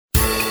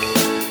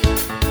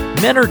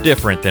Men are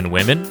different than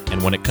women,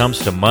 and when it comes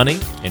to money,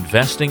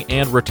 investing,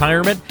 and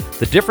retirement,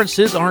 the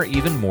differences are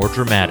even more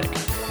dramatic.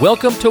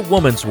 Welcome to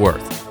Woman's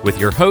Worth with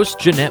your host,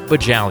 Jeanette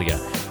Bajalia.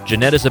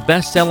 Jeanette is a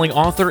best-selling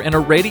author and a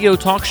radio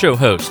talk show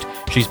host.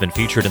 She's been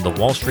featured in the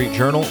Wall Street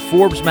Journal,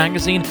 Forbes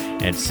magazine,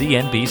 and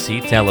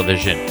CNBC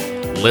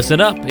television.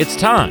 Listen up, it's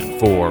time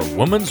for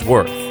Woman's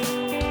Worth.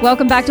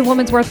 Welcome back to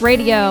Woman's Worth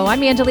Radio. I'm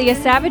Angelia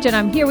Savage, and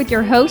I'm here with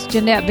your host,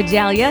 Jeanette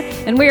Bajalia,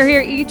 and we're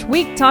here each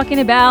week talking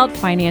about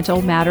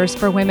financial matters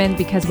for women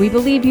because we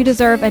believe you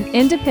deserve an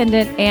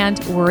independent and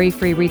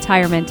worry-free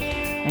retirement.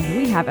 And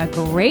we have a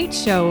great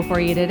show for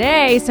you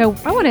today, so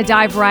I want to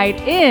dive right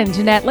in.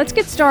 Jeanette, let's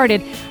get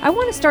started. I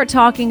want to start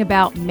talking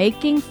about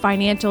making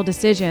financial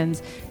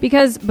decisions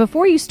because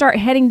before you start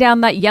heading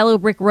down that yellow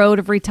brick road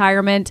of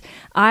retirement,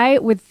 I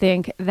would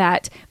think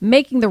that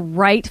making the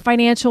right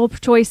financial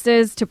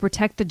choices to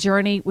protect the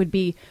journey would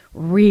be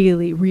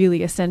really,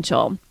 really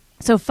essential.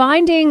 So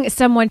finding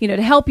someone,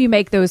 to help you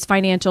make those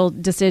financial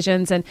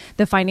decisions and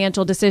the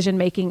financial decision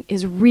making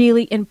is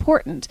really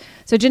important.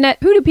 So Jeanette,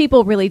 who do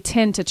people really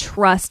tend to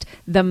trust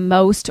the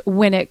most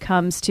when it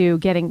comes to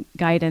getting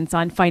guidance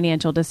on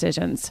financial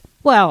decisions?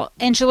 Well,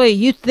 Angela,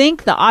 you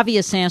think the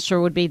obvious answer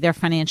would be their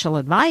financial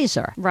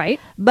advisor. Right.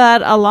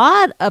 But a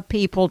lot of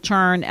people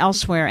turn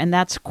elsewhere, and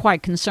that's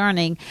quite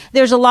concerning.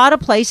 There's a lot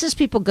of places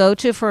people go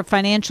to for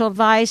financial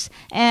advice,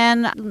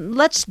 and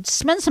let's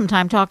spend some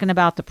time talking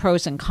about the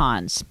pros and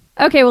cons.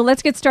 Okay, well,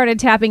 let's get started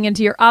tapping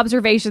into your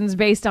observations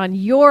based on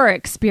your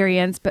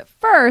experience. But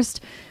first,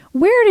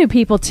 where do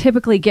people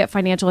typically get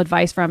financial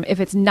advice from if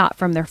it's not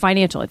from their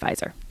financial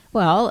advisor?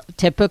 Well,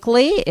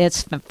 typically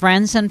it's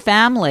friends and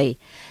family.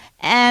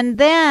 And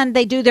then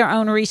they do their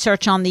own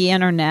research on the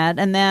internet.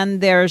 And then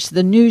there's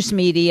the news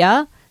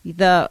media,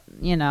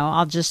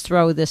 I'll just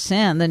throw this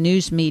in, the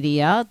news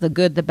media, the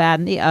good, the bad,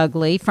 and the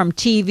ugly, from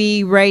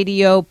TV,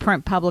 radio,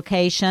 print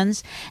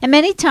publications. And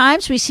many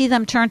times we see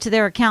them turn to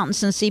their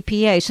accountants and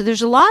CPA. So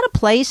there's a lot of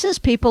places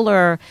people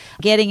are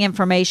getting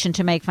information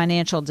to make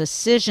financial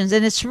decisions.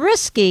 And it's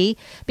risky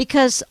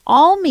because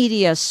all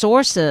media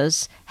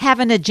sources have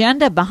an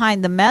agenda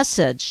behind the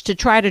message to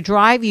try to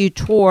drive you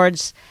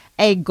towards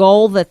a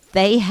goal that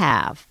they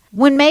have.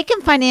 When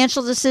making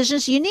financial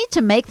decisions, you need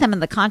to make them in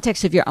the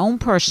context of your own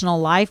personal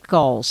life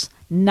goals,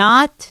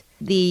 not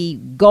the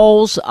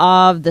goals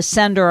of the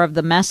sender of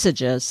the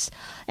messages.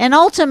 And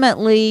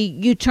ultimately,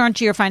 you turn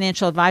to your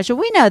financial advisor.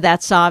 We know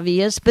that's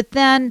obvious, but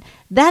then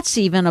that's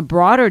even a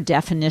broader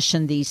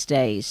definition these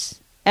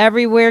days.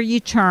 Everywhere you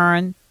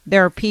turn,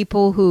 there are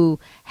people who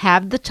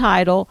have the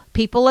title,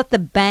 people at the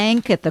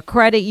bank, at the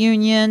credit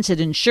unions, at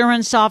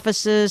insurance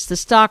offices, the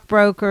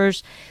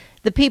stockbrokers,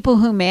 the people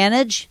who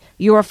manage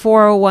your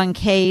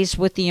 401ks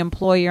with the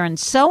employer and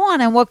so on.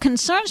 And what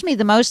concerns me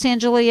the most,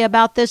 Angelia,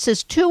 about this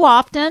is too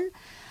often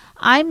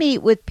I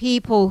meet with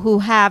people who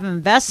have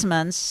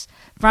investments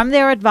from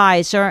their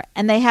advisor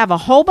and they have a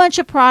whole bunch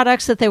of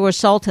products that they were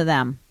sold to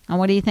them. And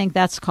what do you think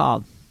that's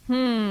called?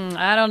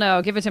 I don't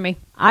know. Give it to me.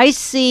 I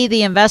see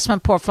the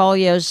investment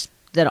portfolios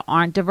that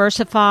aren't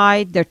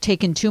diversified, they're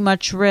taking too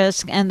much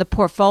risk, and the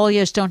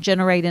portfolios don't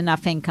generate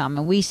enough income.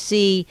 And we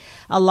see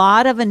a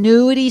lot of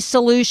annuity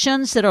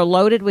solutions that are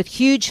loaded with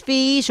huge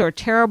fees or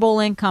terrible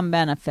income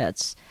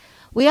benefits.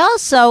 We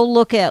also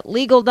look at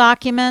legal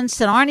documents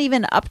that aren't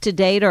even up to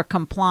date or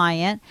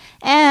compliant,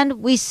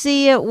 and we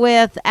see it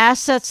with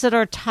assets that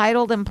are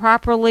titled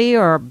improperly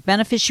or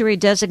beneficiary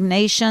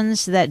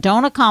designations that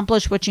don't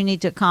accomplish what you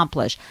need to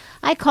accomplish.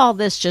 I call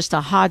this just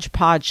a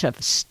hodgepodge of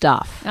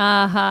stuff.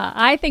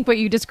 I think what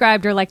you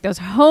described are like those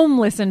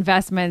homeless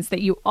investments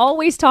that you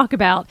always talk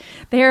about.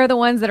 They're the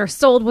ones that are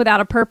sold without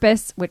a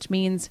purpose, which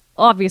means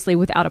obviously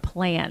without a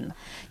plan.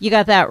 You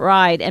got that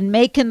right. And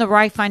making the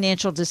right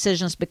financial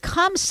decisions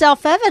becomes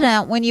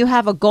self-evident when you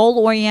have a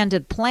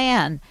goal-oriented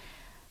plan.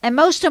 And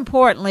most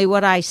importantly,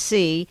 what I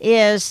see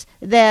is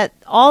that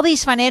all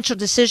these financial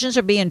decisions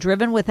are being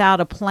driven without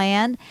a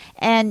plan,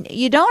 and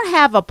you don't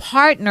have a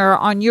partner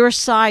on your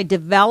side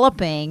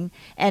developing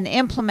and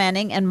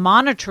implementing and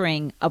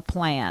monitoring a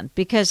plan,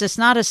 because it's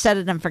not a set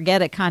it and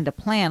forget it kind of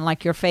plan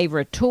like your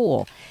favorite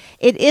tool.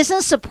 It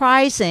isn't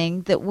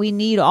surprising that we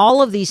need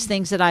all of these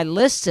things that I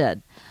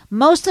listed.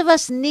 Most of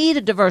us need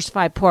a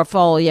diversified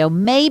portfolio.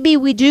 Maybe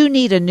we do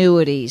need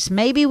annuities.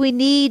 Maybe we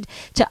need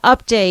to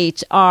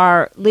update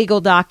our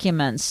legal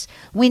documents.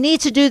 We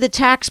need to do the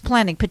tax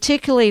planning,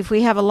 particularly if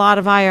we have a lot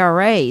of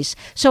IRAs.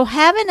 So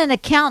having an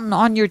accountant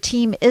on your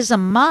team is a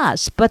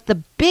must. But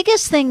the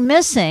biggest thing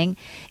missing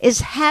is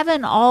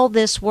having all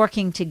this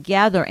working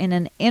together in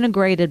an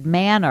integrated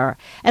manner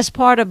as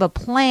part of a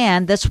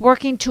plan that's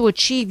working to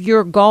achieve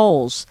your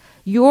goals.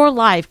 Your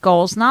life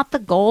goals, not the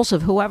goals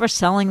of whoever's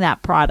selling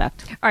that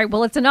product. All right,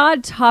 well, it's an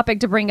odd topic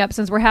to bring up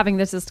since we're having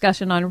this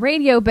discussion on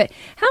radio, but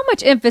how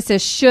much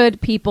emphasis should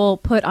people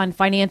put on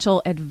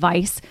financial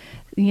advice,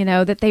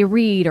 that they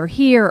read or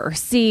hear or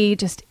see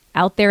just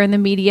out there in the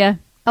media?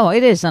 Oh,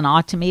 it isn't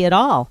odd to me at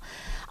all.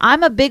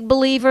 I'm a big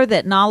believer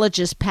that knowledge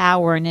is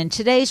power, and in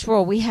today's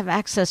world, we have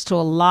access to a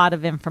lot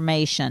of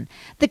information.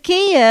 The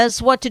key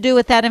is what to do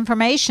with that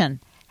information.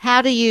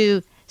 How do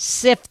you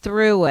sift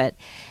through it.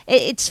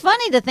 It's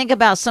funny to think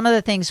about some of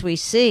the things we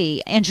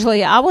see.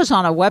 Angela, I was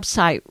on a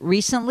website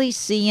recently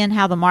seeing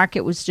how the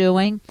market was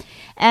doing,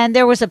 and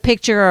there was a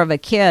picture of a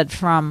kid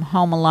from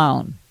Home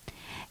Alone.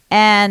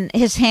 And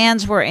his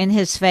hands were in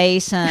his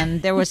face,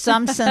 and there was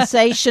some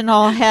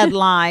sensational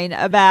headline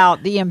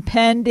about the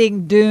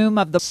impending doom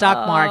of the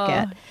stock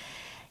market.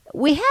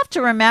 We have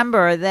to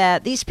remember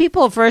that these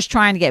people are first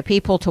trying to get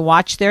people to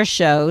watch their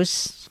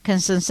shows,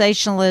 because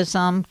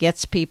sensationalism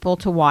gets people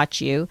to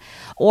watch you,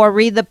 or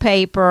read the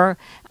paper,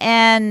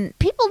 and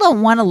people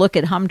don't want to look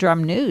at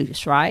humdrum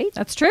news, right?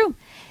 That's true.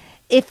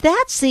 If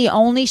that's the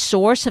only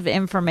source of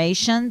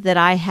information that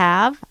I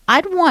have,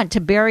 I'd want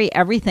to bury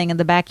everything in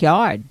the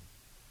backyard.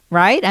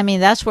 Right? I mean,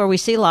 that's where we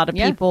see a lot of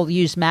people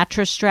use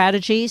mattress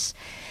strategies.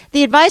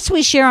 The advice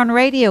we share on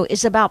radio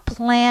is about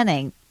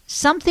planning,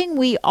 something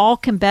we all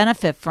can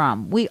benefit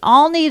from. We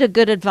all need a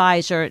good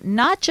advisor,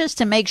 not just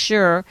to make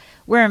sure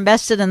we're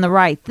invested in the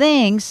right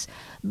things,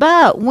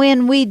 but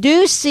when we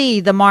do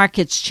see the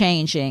markets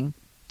changing,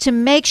 to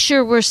make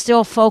sure we're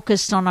still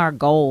focused on our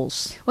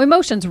goals. Well,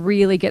 emotions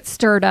really get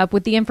stirred up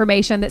with the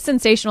information that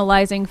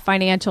sensationalizing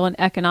financial and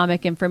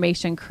economic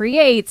information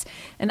creates.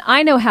 And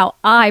I know how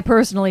I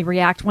personally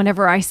react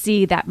whenever I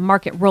see that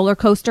market roller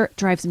coaster. It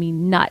drives me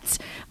nuts.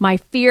 My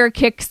fear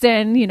kicks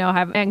in, I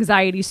have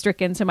anxiety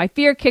stricken. So my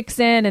fear kicks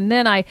in, and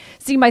then I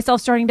see myself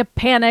starting to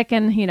panic.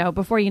 And,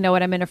 before you know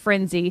it, I'm in a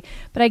frenzy.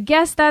 But I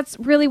guess that's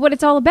really what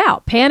it's all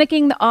about.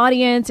 Panicking the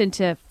audience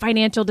into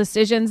financial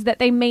decisions that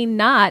they may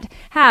not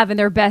have in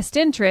their best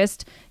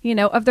interest,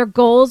 of their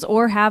goals,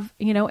 or have,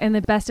 in the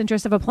best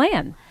interest of a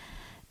plan.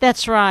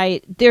 That's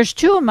right. There's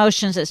two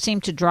emotions that seem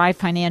to drive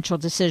financial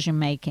decision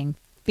making: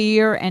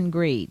 fear and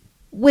greed.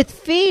 With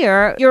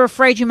fear, you're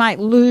afraid you might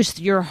lose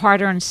your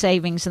hard-earned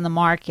savings in the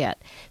market.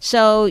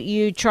 So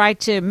you try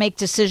to make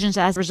decisions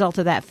as a result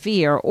of that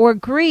fear. Or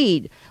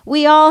greed.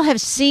 We all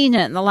have seen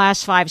it in the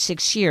last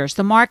 5-6 years.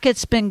 The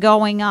market's been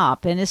going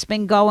up, and it's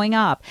been going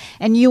up.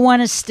 And you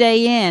want to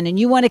stay in, and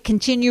you want to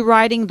continue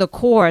riding the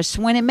course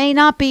when it may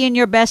not be in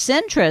your best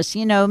interest.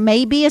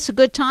 Maybe it's a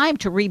good time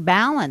to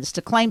rebalance,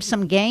 to claim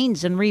some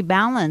gains and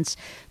rebalance,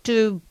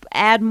 to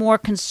add more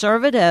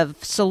conservative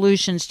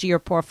solutions to your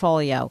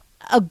portfolio.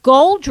 A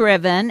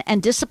goal-driven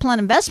and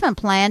disciplined investment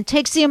plan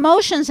takes the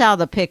emotions out of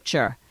the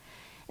picture.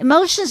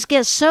 Emotions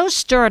get so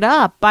stirred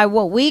up by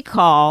what we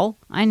call,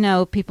 I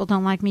know people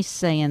don't like me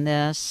saying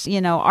this,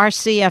 our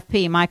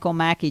CFP, Michael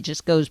Mackey,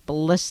 just goes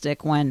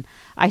ballistic when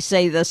I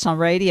say this on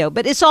radio,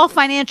 but it's all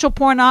financial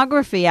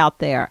pornography out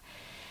there.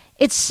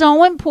 It's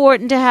so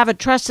important to have a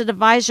trusted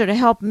advisor to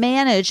help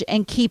manage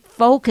and keep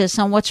focus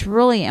on what's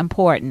really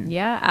important.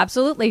 Yeah,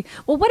 absolutely.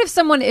 Well, what if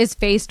someone is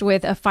faced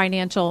with a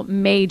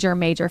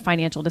major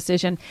financial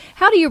decision?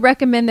 How do you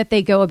recommend that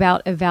they go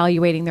about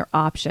evaluating their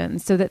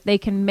options so that they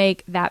can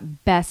make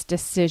that best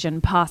decision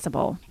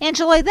possible?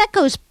 Angela, that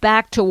goes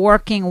back to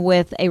working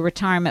with a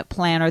retirement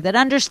planner that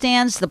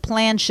understands the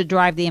plan should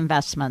drive the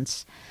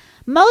investments.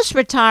 Most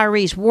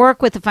retirees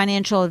work with a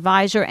financial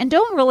advisor and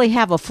don't really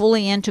have a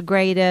fully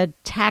integrated,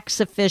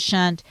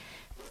 tax-efficient,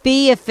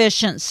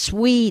 fee-efficient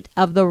suite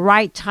of the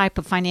right type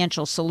of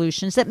financial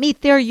solutions that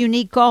meet their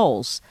unique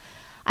goals.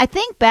 I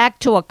think back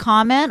to a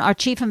comment our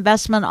chief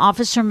investment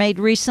officer made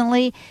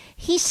recently.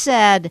 He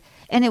said,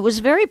 and it was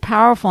very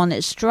powerful and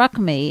it struck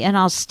me, and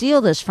I'll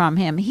steal this from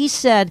him. He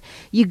said,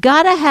 you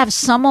got to have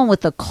someone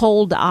with a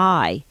cold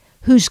eye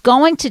who's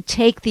going to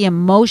take the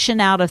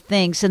emotion out of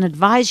things and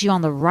advise you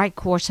on the right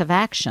course of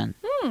action.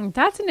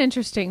 That's an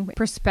interesting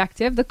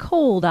perspective, the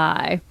cold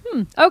eye.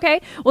 Okay.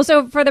 Well,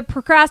 so for the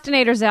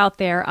procrastinators out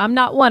there, I'm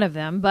not one of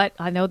them, but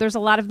I know there's a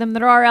lot of them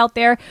that are out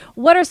there.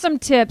 What are some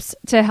tips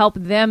to help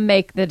them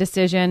make the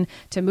decision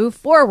to move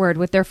forward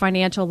with their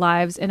financial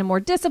lives in a more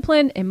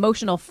disciplined,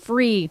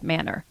 emotional-free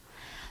manner?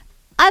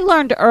 I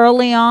learned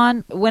early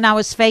on when I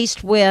was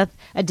faced with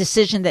a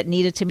decision that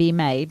needed to be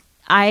made.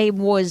 I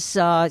was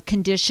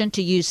conditioned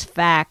to use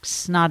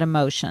facts, not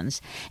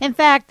emotions. In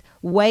fact,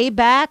 way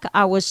back,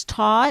 I was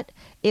taught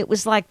it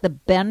was like the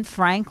Ben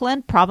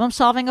Franklin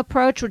problem-solving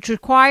approach, which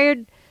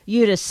required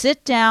you to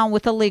sit down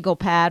with a legal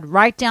pad,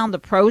 write down the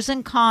pros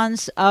and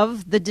cons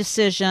of the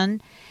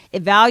decision,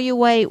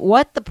 evaluate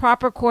what the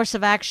proper course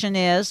of action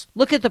is,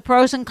 look at the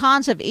pros and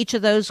cons of each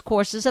of those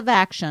courses of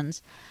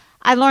actions.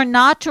 I learned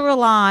not to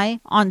rely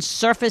on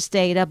surface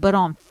data, but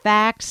on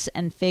facts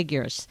and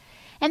figures.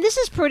 And this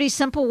is a pretty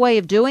simple way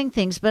of doing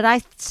things, but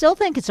I still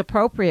think it's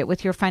appropriate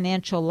with your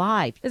financial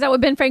life. Is that what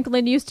Ben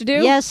Franklin used to do?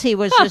 Yes, he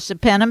was just a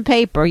pen and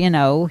paper,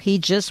 He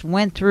just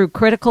went through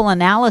critical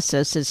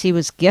analysis as he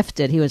was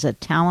gifted. He was a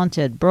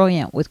talented,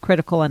 brilliant with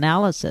critical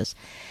analysis.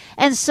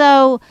 And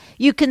so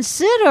you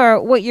consider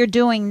what you're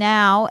doing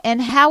now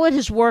and how it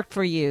has worked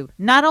for you,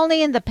 not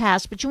only in the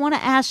past, but you want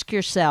to ask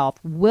yourself,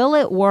 will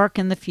it work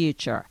in the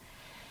future?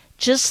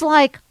 Just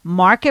like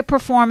market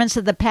performance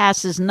of the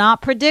past is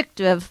not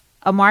predictive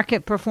of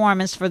market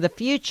performance for the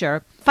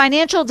future,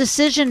 Financial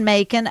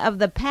decision-making of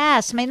the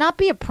past may not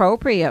be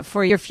appropriate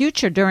for your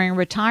future during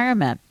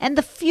retirement. And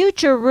the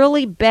future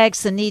really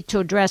begs the need to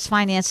address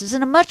finances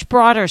in a much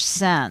broader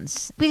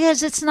sense,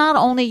 because it's not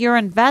only your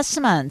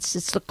investments,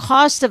 it's the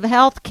cost of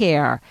health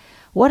care.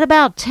 What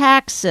about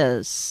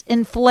taxes,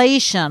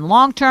 inflation,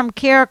 long-term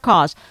care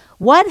costs?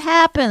 What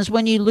happens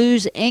when you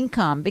lose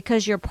income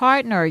because your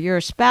partner,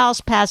 your spouse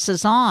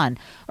passes on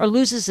or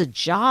loses a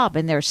job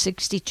and they're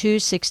 62,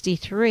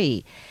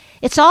 63?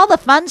 It's all the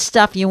fun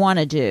stuff you want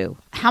to do.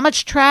 How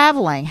much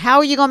traveling? How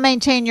are you going to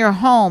maintain your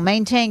home,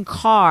 maintain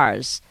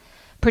cars,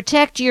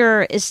 protect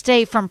your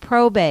estate from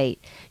probate?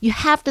 You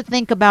have to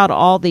think about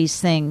all these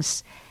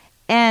things.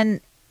 And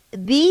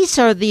these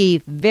are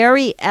the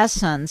very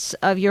essence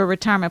of your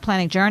retirement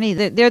planning journey.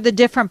 They're the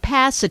different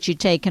paths that you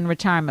take in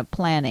retirement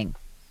planning.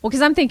 Well,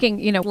 because I'm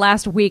thinking,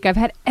 last week I've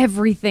had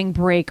everything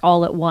break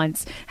all at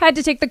once. Had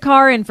to take the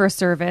car in for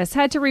service,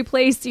 had to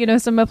replace,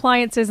 some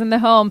appliances in the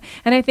home.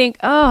 And I think,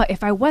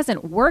 if I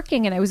wasn't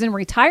working and I was in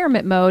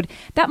retirement mode,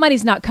 that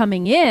money's not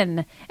coming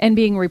in and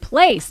being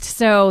replaced.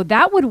 So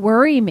that would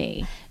worry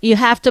me. You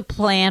have to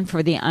plan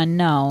for the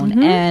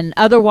unknown, and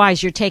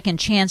otherwise you're taking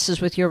chances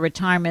with your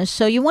retirement.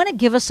 So you want to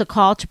give us a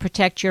call to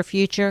protect your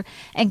future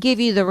and give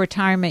you the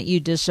retirement you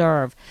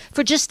deserve.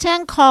 For just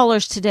 10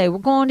 callers today, we're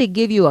going to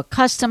give you a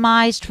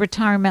customized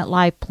retirement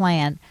life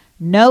plan.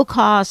 No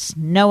cost,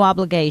 no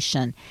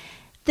obligation.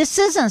 This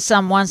isn't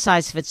some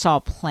one-size-fits-all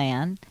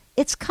plan.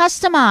 It's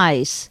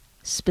customized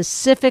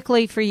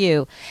specifically for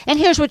you. And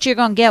here's what you're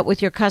going to get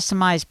with your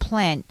customized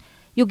plan.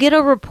 You'll get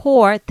a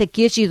report that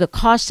gives you the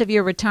cost of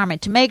your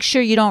retirement. To make sure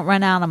you don't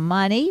run out of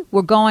money,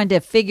 we're going to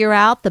figure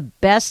out the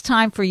best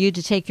time for you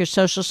to take your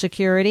Social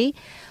Security.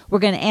 We're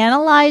going to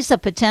analyze the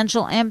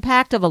potential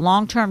impact of a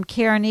long-term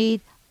care need.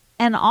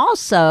 And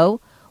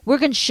also, we're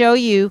going to show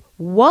you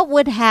what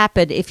would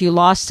happen if you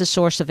lost a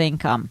source of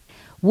income.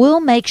 We'll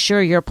make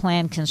sure your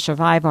plan can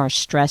survive our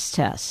stress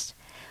test.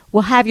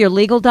 We'll have your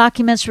legal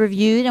documents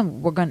reviewed,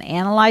 and we're going to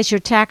analyze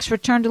your tax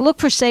return to look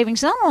for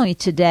savings not only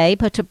today,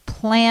 but to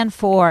plan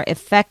for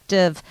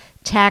effective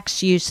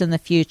tax use in the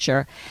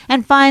future.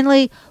 And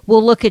finally,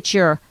 we'll look at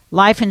your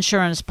life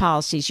insurance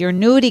policies, your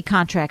annuity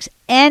contracts,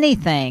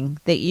 anything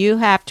that you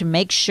have to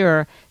make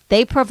sure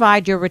they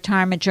provide your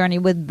retirement journey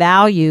with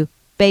value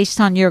based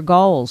on your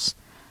goals.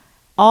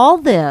 All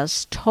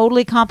this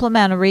totally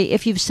complimentary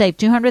if you've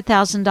saved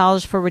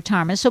 $200,000 for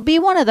retirement. So be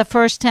one of the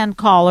first 10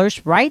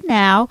 callers right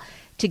now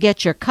to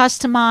get your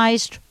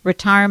customized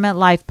retirement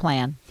life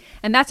plan.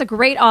 And that's a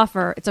great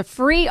offer. It's a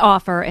free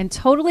offer and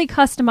totally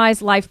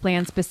customized life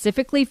plan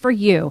specifically for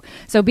you.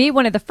 So be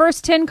one of the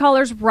first 10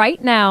 callers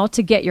right now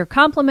to get your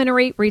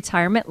complimentary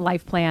retirement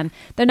life plan.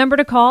 The number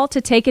to call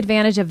to take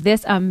advantage of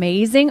this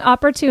amazing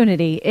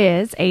opportunity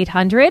is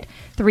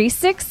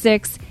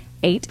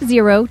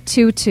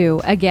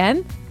 800-366-8022.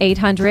 Again,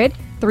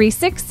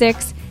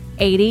 800-366-8022.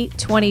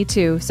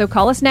 8022. So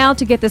call us now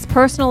to get this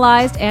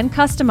personalized and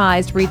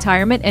customized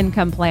retirement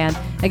income plan.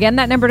 Again,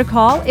 that number to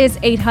call is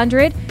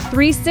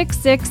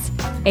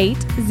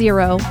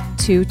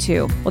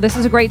 800-366-8022. Well, this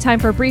is a great time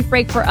for a brief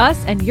break for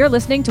us, and you're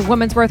listening to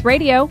Women's Worth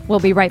Radio. We'll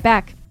be right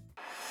back.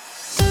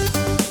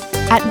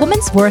 At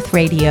Women's Worth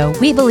Radio,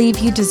 we believe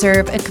you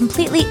deserve a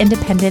completely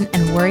independent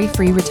and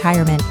worry-free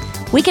retirement.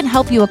 We can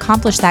help you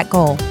accomplish that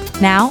goal.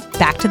 Now,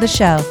 back to the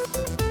show.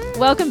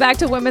 Welcome back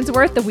to Women's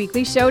Worth, the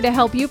weekly show to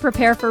help you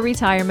prepare for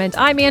retirement.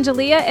 I'm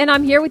Angelia, and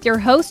I'm here with your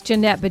host,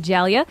 Jeanette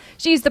Bajalia.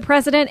 She's the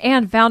president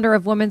and founder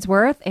of Women's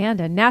Worth and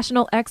a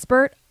national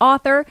expert,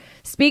 author,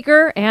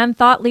 speaker, and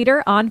thought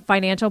leader on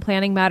financial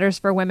planning matters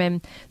for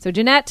women. So,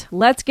 Jeanette,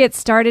 let's get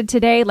started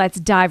today. Let's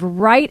dive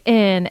right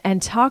in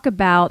and talk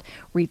about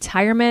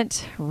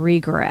retirement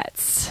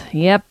regrets.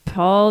 Yep,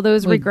 all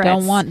those regrets. We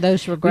don't want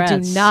those regrets.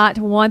 We do not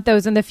want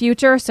those in the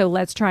future, so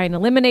let's try and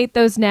eliminate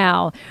those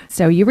now.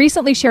 So you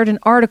recently shared an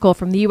article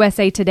from the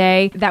USA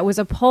Today that was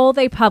a poll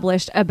they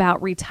published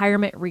about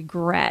retirement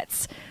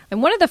regrets.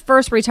 And one of the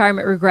first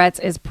retirement regrets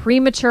is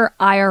premature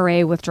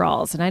IRA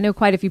withdrawals. And I know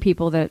quite a few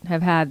people that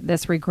have had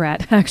this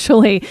regret,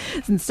 actually.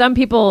 And some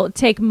people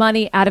take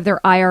money out of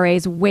their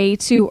IRAs way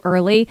too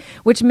early,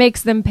 which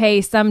makes them pay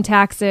some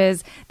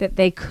taxes that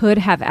they could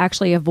have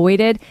actually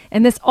avoided.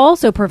 And this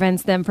also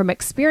prevents them from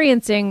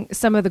experiencing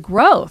some of the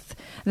growth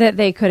that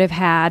they could have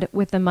had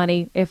with the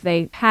money if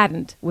they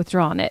hadn't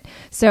withdrawn it.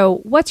 So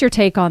what's your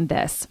take on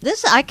this?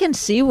 I can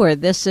see where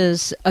this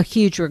is a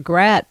huge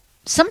regret.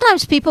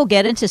 Sometimes people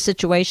get into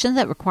situations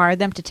that require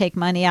them to take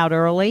money out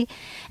early,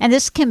 and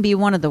this can be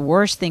one of the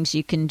worst things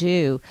you can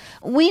do.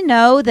 We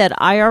know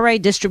that IRA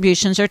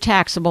distributions are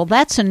taxable.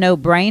 That's a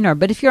no-brainer.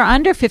 But if you're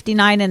under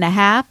 59 and a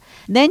half,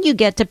 then you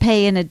get to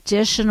pay an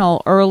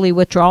additional early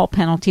withdrawal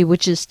penalty,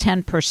 which is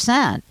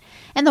 10%.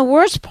 And the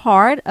worst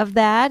part of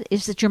that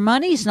is that your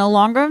money is no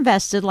longer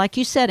invested, like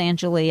you said,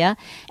 Angelia,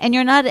 and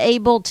you're not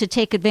able to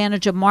take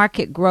advantage of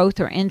market growth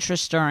or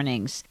interest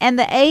earnings. And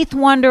the eighth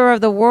wonder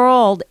of the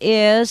world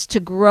is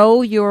to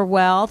grow your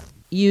wealth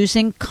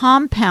using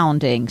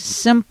compounding,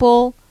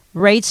 simple,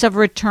 rates of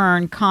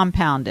return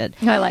compounded.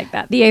 I like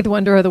that. The eighth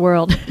wonder of the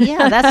world.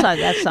 Yeah, that's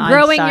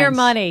growing your Einstein's.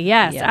 money.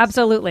 Yes,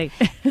 absolutely.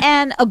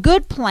 And a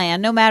good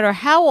plan, no matter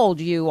how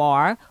old you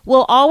are,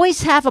 will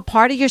always have a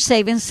part of your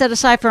savings set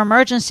aside for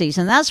emergencies.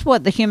 And that's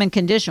what the human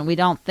condition we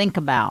don't think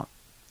about.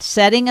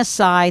 Setting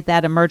aside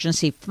that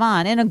emergency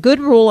fund. And a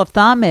good rule of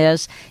thumb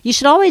is you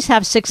should always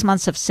have 6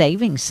 months of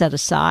savings set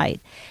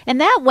aside.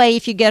 And that way,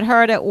 if you get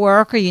hurt at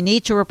work or you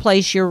need to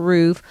replace your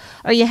roof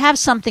or you have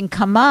something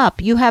come up,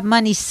 you have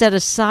money set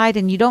aside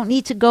and you don't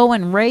need to go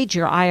and raid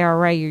your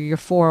IRA or your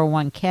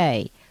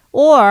 401k.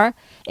 Or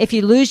if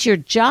you lose your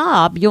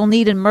job, you'll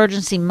need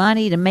emergency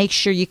money to make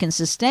sure you can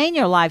sustain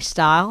your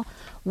lifestyle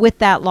with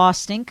that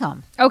lost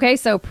income. Okay,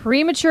 so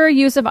premature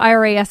use of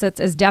IRA assets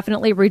is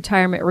definitely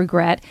retirement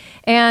regret.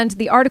 And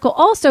the article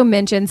also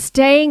mentioned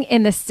staying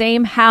in the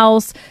same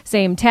house,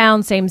 same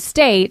town, same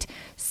state.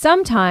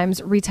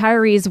 Sometimes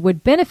retirees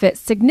would benefit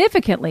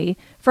significantly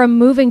from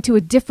moving to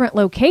a different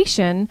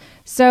location.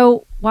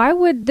 So why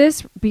would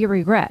this be a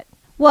regret?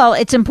 Well,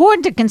 it's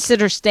important to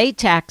consider state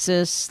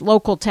taxes,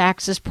 local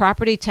taxes,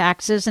 property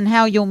taxes, and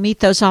how you'll meet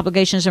those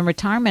obligations in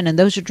retirement. And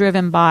those are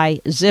driven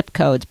by zip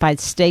codes, by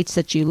states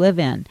that you live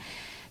in.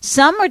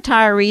 Some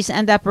retirees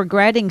end up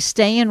regretting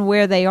staying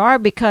where they are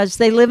because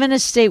they live in a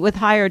state with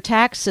higher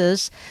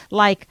taxes,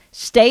 like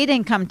state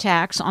income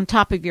tax on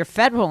top of your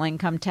federal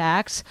income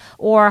tax,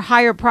 or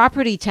higher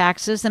property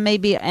taxes than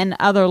maybe and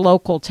other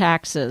local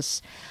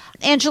taxes.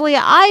 Angelia,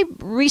 I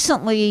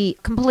recently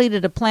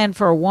completed a plan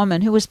for a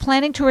woman who was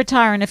planning to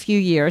retire in a few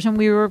years, and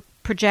we were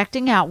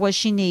projecting out what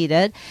she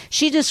needed.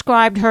 She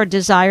described her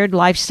desired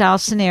lifestyle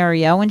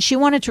scenario, and she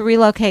wanted to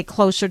relocate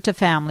closer to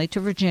family, to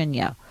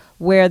Virginia,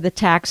 where the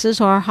taxes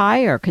are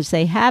higher because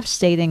they have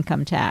state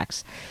income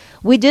tax.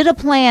 We did a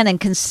plan and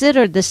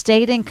considered the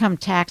state income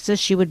taxes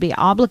she would be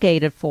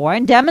obligated for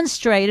and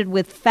demonstrated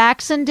with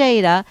facts and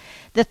data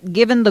that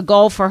given the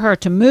goal for her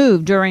to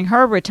move during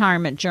her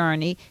retirement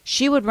journey,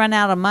 she would run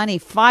out of money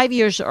 5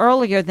 years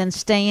earlier than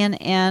staying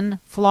in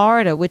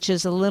Florida, which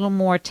is a little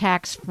more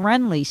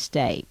tax-friendly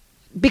state.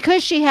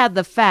 Because she had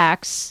the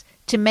facts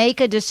to make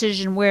a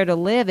decision where to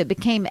live, it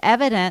became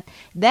evident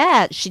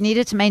that she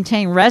needed to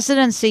maintain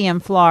residency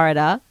in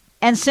Florida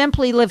and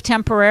simply live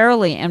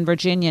temporarily in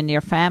Virginia near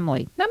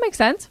family. That makes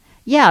sense.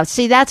 Yeah,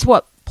 see, that's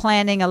what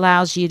planning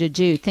allows you to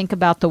do. Think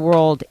about the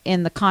world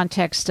in the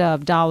context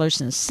of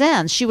dollars and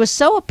cents. She was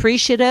so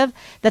appreciative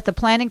that the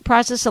planning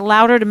process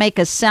allowed her to make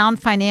a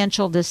sound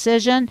financial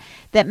decision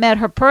that met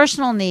her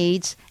personal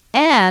needs,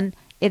 and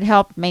it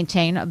helped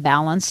maintain a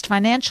balanced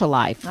financial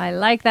life. I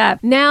like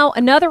that. Now,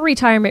 another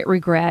retirement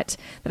regret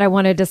that I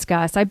want to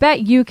discuss, I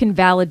bet you can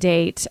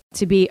validate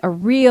to be a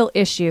real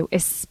issue,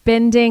 is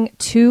spending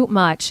too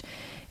much.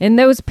 In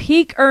those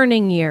peak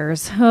earning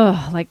years,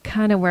 like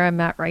kind of where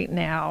I'm at right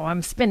now,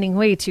 I'm spending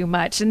way too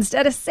much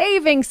instead of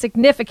saving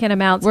significant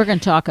amounts. We're going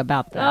to talk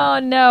about that. Oh,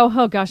 no.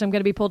 Oh, gosh, I'm going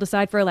to be pulled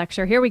aside for a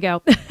lecture. Here we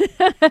go.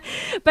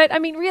 But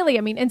really,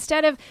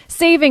 instead of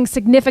saving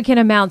significant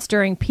amounts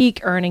during peak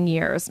earning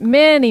years,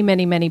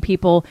 many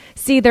people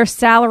see their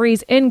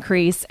salaries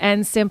increase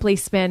and simply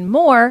spend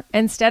more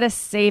instead of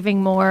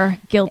saving more.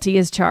 Guilty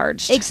as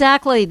charged.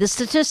 Exactly. The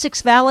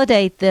statistics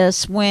validate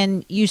this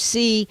when you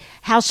see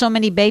how so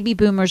many baby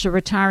boomers are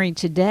retiring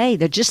today.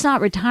 They're just not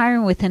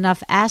retiring with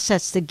enough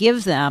assets to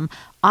give them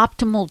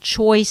optimal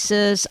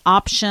choices,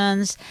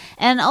 options,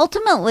 and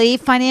ultimately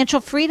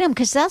financial freedom,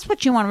 because that's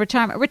what you want in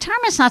retirement.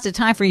 Retirement's not the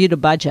time for you to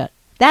budget.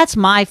 That's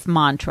my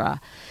mantra.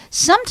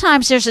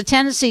 Sometimes there's a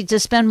tendency to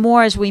spend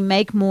more as we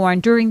make more,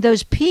 and during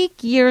those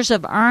peak years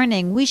of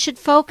earning, we should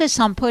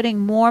focus on putting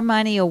more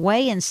money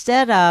away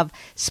instead of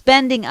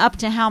spending up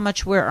to how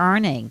much we're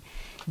earning.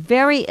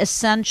 Very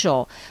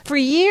essential. For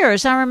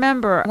years, I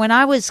remember when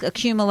I was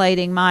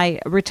accumulating my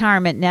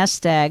retirement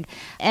nest egg,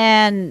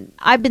 and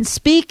I've been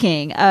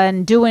speaking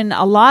and doing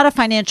a lot of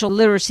financial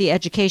literacy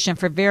education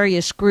for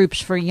various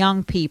groups, for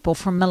young people,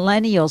 for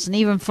millennials, and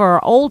even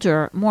for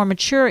older, more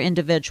mature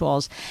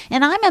individuals.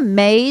 And I'm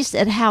amazed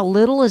at how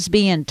little is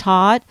being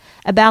taught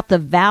about the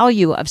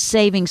value of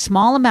saving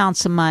small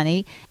amounts of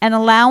money and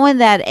allowing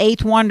that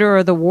eighth wonder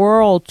of the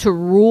world to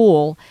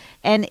rule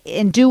and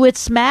do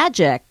its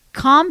magic.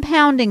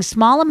 Compounding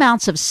small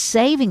amounts of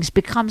savings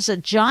becomes a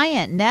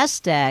giant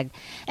nest egg.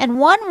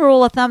 And one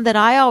rule of thumb that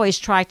I always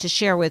try to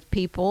share with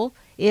people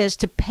is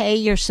to pay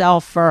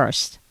yourself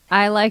first.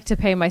 I like to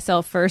pay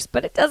myself first,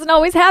 but it doesn't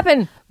always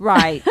happen.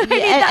 Right.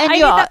 I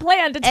need that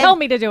plan to tell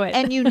me to do it.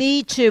 And you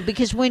need to,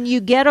 because when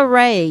you get a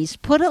raise,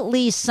 put at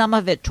least some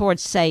of it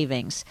towards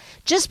savings.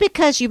 Just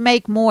because you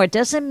make more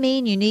doesn't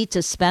mean you need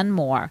to spend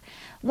more.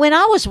 When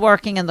I was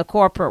working in the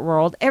corporate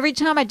world, every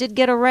time I did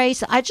get a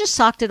raise, I just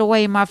socked it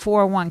away in my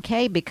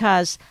 401k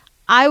because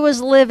I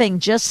was living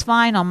just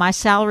fine on my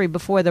salary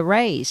before the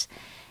raise.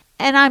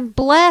 And I'm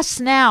blessed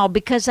now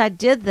because I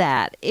did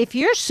that. If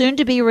you're soon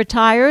to be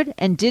retired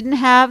and didn't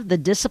have the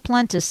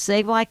discipline to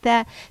save like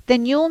that,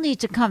 then you'll need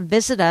to come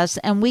visit us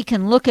and we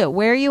can look at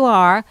where you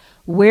are,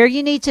 where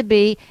you need to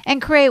be,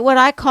 and create what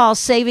I call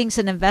savings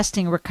and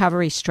investing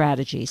recovery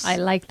strategies. I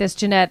like this,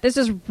 Jeanette. This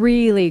is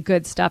really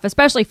good stuff,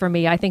 especially for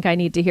me. I think I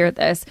need to hear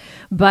this.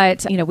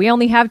 But, we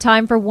only have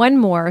time for one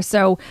more.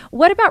 So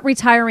what about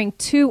retiring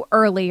too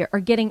early or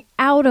getting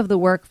out of the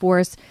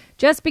workforce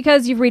just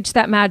because you've reached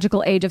that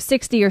magical age of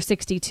 60 or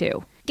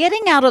 62?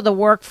 Getting out of the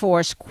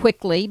workforce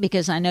quickly,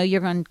 because I know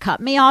you're going to cut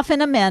me off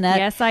in a minute.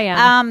 Yes, I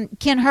am.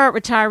 Can hurt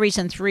retirees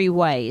in three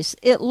ways.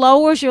 It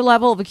lowers your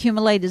level of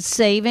accumulated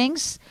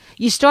savings.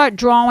 You start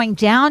drawing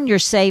down your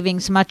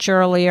savings much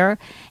earlier.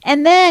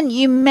 And then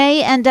you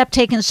may end up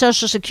taking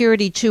Social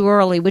Security too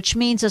early, which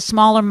means a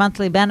smaller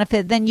monthly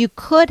benefit than you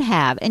could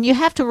have. And you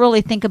have to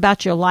really think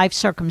about your life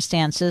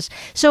circumstances.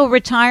 So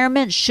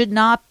retirement should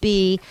not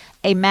be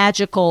a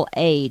magical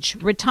age.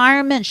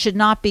 Retirement should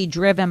not be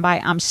driven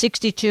by, I'm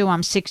 62,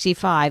 I'm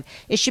 65.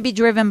 It should be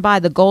driven by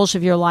the goals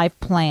of your life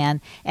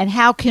plan and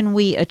how can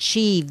we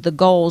achieve the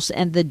goals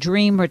and the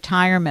dream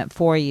retirement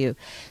for you.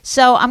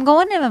 So I'm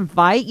going to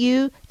invite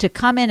you to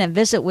come in and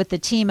visit with the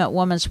team at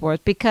Woman's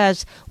Worth,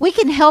 because we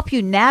can help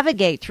you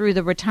navigate through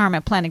the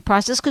retirement planning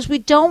process, because we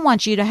don't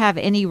want you to have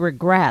any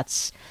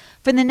regrets.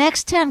 For the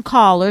next 10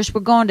 callers,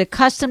 we're going to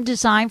custom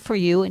design for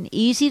you an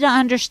easy to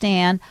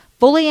understand,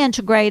 fully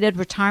integrated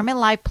retirement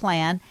life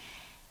plan.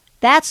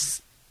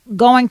 That's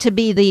going to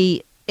be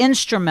the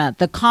instrument,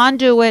 the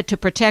conduit to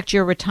protect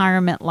your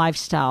retirement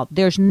lifestyle.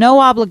 There's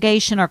no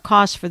obligation or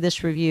cost for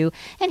this review.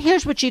 And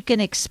here's what you can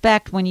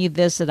expect when you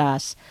visit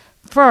us.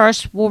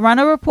 First, we'll run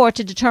a report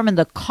to determine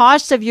the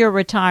cost of your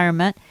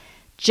retirement,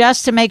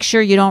 just to make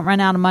sure you don't run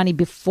out of money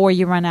before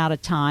you run out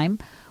of time.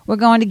 We're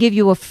going to give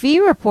you a fee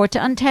report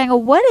to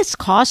untangle what it's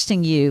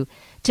costing you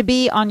to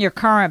be on your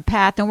current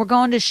path, and we're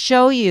going to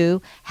show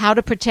you how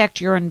to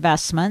protect your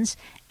investments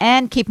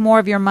and keep more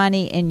of your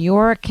money in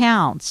your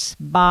accounts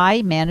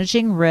by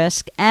managing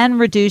risk and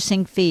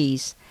reducing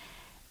fees.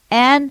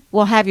 And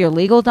we'll have your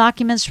legal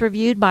documents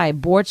reviewed by a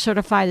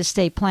board-certified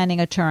estate planning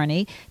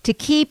attorney to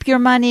keep your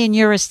money in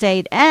your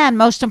estate and,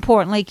 most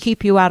importantly,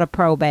 keep you out of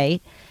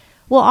probate.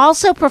 We'll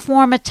also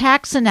perform a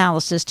tax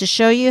analysis to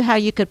show you how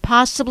you could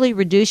possibly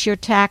reduce your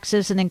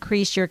taxes and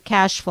increase your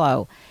cash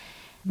flow.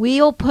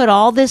 We'll put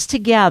all this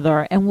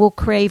together and we'll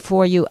create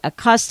for you a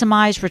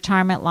customized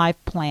retirement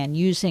life plan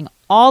using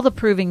all the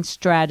proven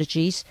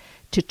strategies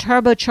to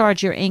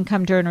turbocharge your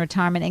income during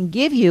retirement and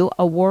give you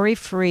a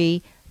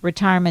worry-free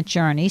retirement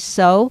journey.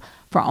 So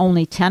for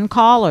only 10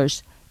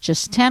 callers,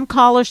 just 10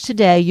 callers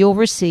today, you'll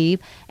receive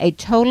a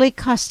totally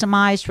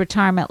customized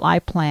retirement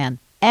life plan.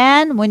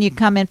 And when you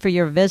come in for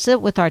your visit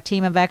with our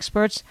team of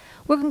experts,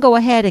 we're going to go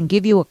ahead and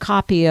give you a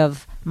copy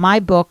of my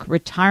book,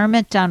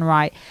 Retirement Done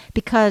Right,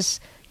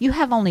 because you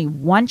have only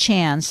one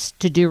chance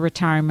to do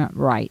retirement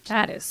right.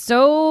 That is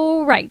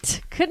so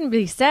right. Couldn't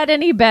be said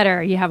any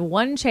better. You have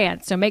one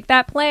chance. So make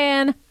that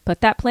plan.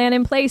 Put that plan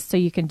in place so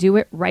you can do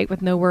it right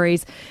with no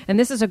worries. And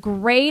this is a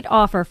great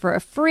offer for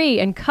a free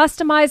and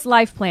customized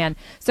life plan.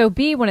 So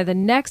be one of the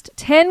next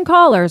 10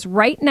 callers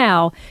right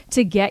now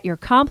to get your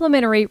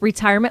complimentary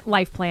retirement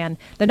life plan.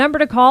 The number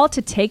to call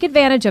to take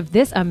advantage of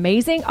this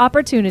amazing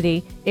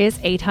opportunity is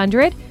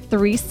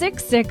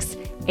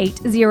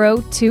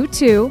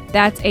 800-366-8022.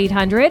 That's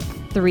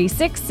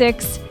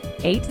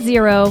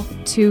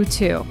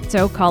 800-366-8022.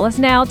 So call us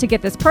now to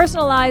get this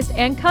personalized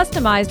and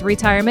customized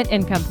retirement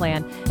income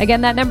plan. Again,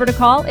 that number to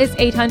call is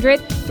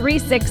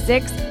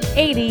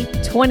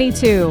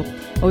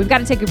 800-366-8022. Well, we've got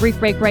to take a brief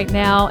break right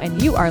now, and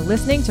you are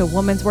listening to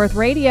Woman's Worth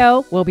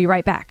Radio. We'll be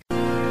right back.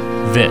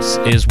 This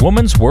is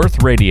Woman's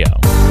Worth Radio.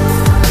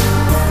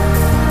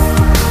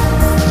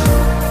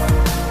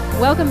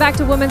 Welcome back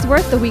to Woman's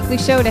Worth, the weekly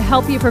show to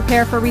help you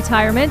prepare for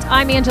retirement.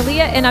 I'm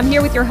Angelia, and I'm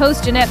here with your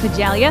host, Jeanette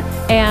Bajalia,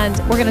 and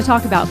we're going to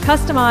talk about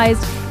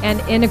customized and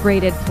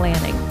integrated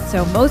planning.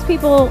 So most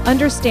people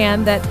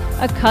understand that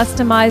a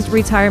customized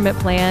retirement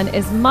plan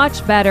is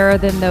much better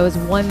than those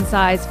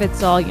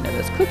one-size-fits-all,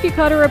 those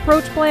cookie-cutter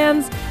approach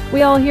plans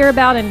we all hear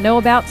about and know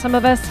about. Some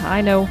of us,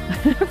 I know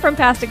from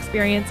past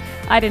experience,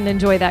 I didn't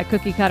enjoy that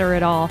cookie-cutter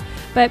at all.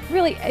 But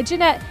really,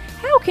 Jeanette,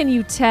 how can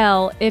you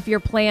tell if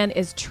your plan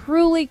is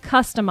truly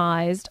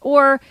customized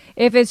or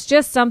if it's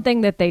just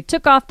something that they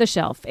took off the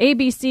shelf,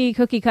 ABC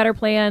cookie cutter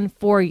plan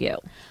for you?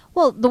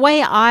 Well, the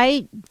way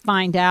I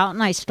find out,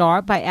 and I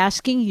start by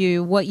asking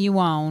you what you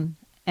own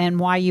and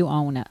why you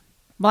own it.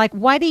 Like,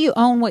 why do you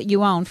own what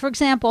you own? For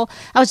example,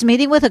 I was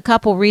meeting with a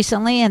couple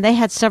recently, and they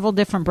had several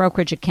different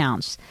brokerage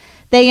accounts.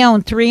 They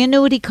owned 3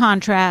 annuity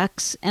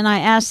contracts, and I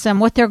asked them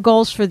what their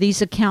goals for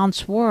these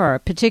accounts were,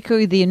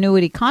 particularly the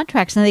annuity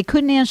contracts, and they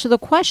couldn't answer the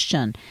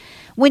question.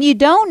 When you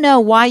don't know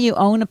why you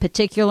own a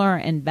particular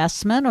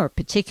investment or a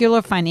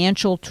particular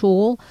financial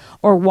tool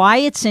or why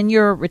it's in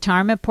your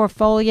retirement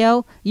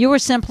portfolio, you were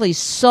simply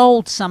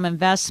sold some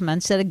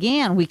investments that,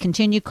 again, we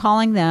continue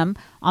calling them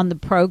on the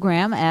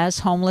program as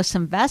homeless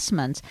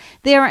investments.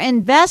 They are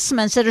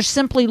investments that are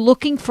simply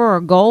looking for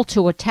a goal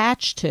to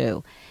attach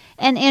to.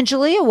 And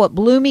Angelia, what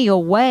blew me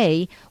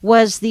away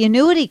was the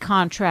annuity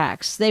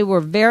contracts. They were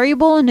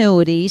variable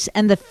annuities,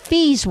 and the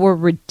fees were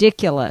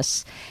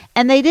ridiculous.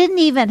 And they didn't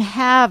even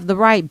have the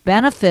right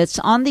benefits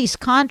on these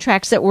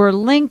contracts that were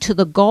linked to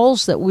the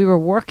goals that we were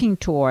working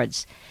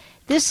towards.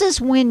 This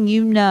is when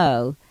you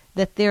know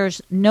that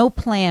there's no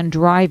plan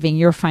driving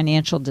your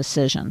financial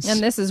decisions.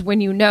 And this is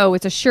when you know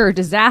it's a sure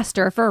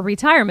disaster for a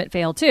retirement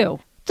fail, too.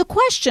 The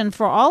question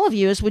for all of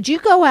you is, would you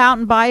go out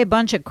and buy a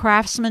bunch of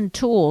Craftsman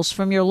tools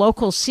from your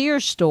local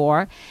Sears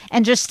store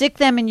and just stick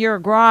them in your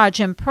garage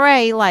and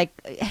pray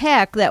like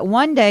heck that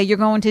one day you're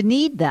going to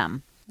need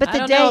them? But I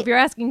don't know if you're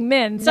asking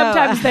men.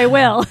 Sometimes No. they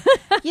will.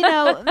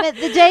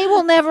 The day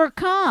will never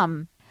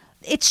come.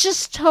 It's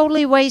just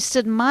totally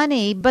wasted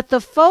money. But the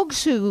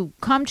folks who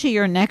come to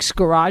your next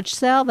garage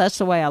sale, that's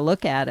the way I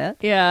look at it.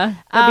 Yeah,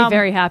 they'll be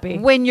very happy.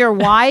 When your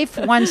wife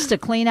wants to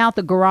clean out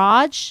the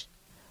garage,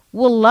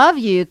 will love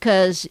you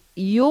because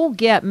you'll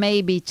get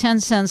maybe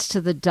 10 cents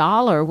to the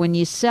dollar when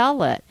you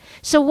sell it.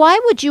 So why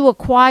would you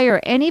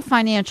acquire any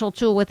financial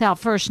tool without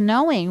first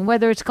knowing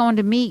whether it's going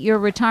to meet your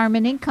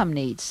retirement income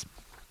needs?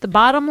 The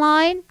bottom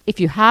line, if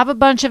you have a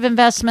bunch of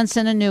investments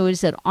in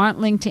annuities that aren't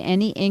linked to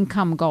any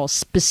income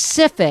goals,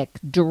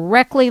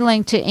 directly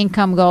linked to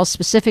income goals,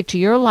 specific to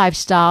your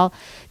lifestyle,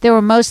 they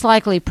were most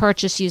likely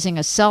purchased using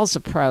a sales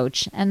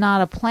approach and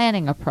not a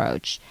planning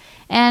approach.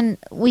 And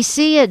we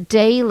see it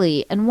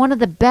daily. And one of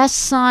the best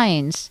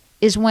signs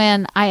is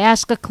when I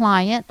ask a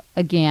client,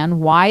 again,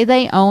 why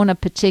they own a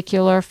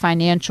particular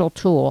financial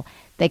tool.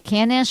 They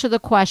can't answer the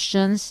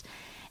questions.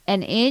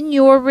 And in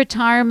your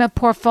retirement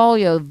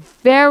portfolio,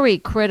 very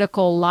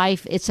critical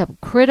life, it's a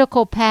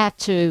critical path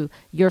to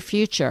your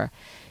future.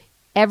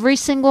 Every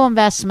single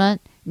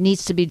investment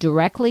needs to be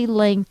directly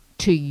linked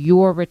to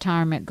your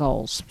retirement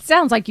goals.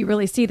 Sounds like you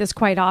really see this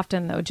quite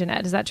often, though,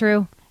 Jeanette. Is that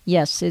true?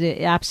 Yes, it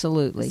is,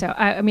 absolutely. So,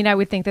 I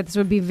would think that this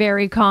would be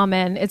very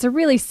common. It's a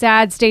really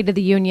sad state of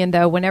the union,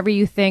 though, whenever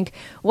you think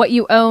what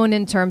you own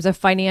in terms of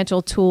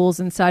financial tools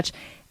and such,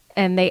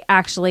 and they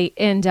actually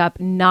end up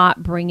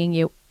not bringing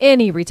you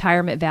any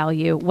retirement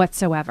value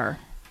whatsoever.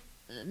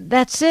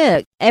 That's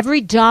it.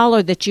 Every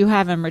dollar that you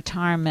have in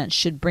retirement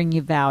should bring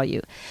you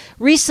value.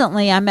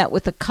 Recently, I met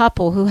with a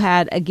couple who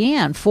had,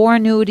 again, 4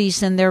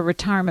 annuities in their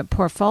retirement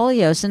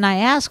portfolios, and I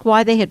asked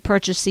why they had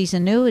purchased these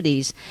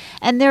annuities.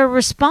 And their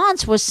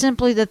response was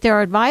simply that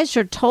their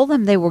advisor told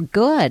them they were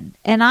good.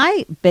 And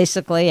I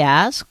basically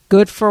asked,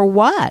 good for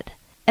what?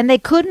 And they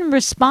couldn't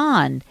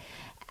respond.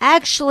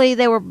 Actually,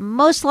 they were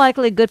most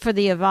likely good for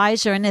the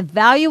advisor. And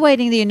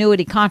evaluating the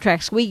annuity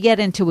contracts, we get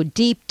into a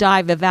deep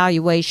dive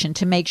evaluation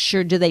to make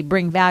sure do they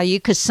bring value,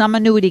 because some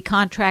annuity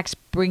contracts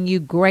bring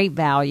you great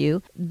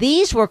value.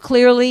 These were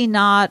clearly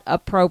not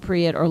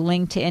appropriate or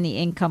linked to any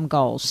income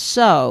goals.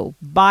 So,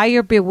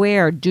 buyer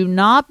beware. Do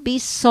not be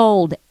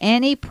sold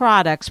any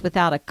products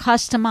without a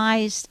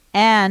customized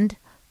and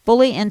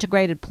fully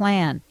integrated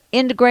plan,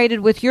 integrated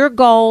with your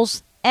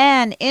goals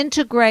and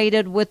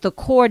integrated with the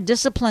core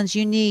disciplines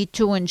you need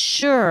to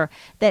ensure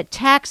that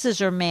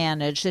taxes are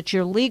managed, that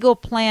your legal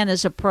plan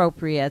is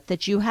appropriate,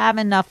 that you have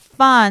enough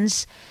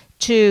funds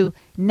to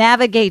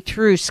navigate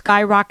through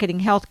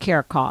skyrocketing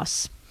healthcare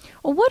costs.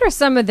 Well, what are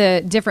some of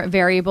the different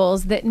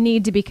variables that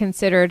need to be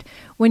considered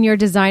when you're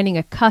designing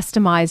a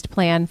customized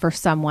plan for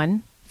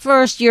someone?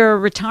 First, your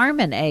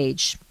retirement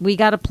age. We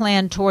got to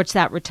plan towards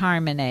that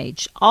retirement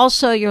age.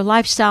 Also, your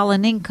lifestyle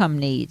and income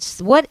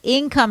needs. What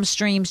income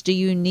streams do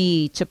you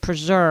need to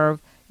preserve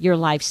your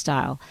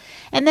lifestyle?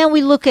 And then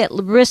we look at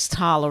risk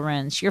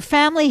tolerance, your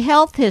family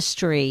health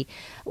history.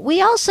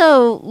 We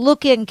also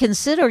look at and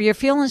consider your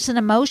feelings and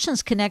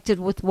emotions connected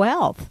with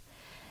wealth.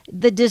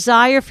 The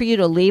desire for you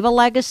to leave a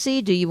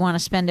legacy. Do you want to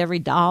spend every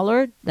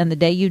dollar? Then the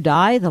day you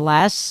die, the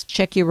last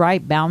check you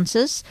write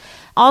bounces.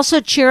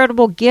 Also,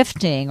 charitable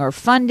gifting or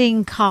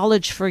funding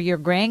college for your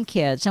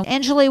grandkids. And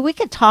Angela, we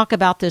could talk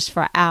about this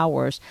for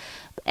hours.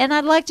 And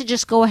I'd like to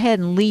just go ahead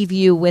and leave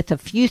you with a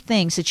few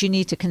things that you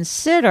need to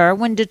consider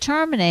when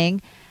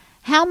determining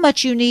how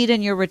much you need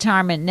in your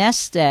retirement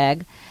nest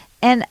egg.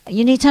 And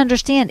you need to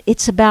understand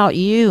it's about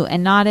you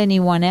and not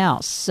anyone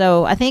else.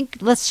 So I think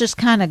let's just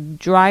kind of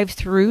drive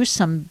through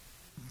some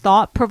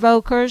thought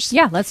provokers.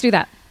 Yeah, let's do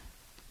that.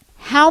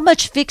 How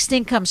much fixed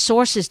income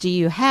sources do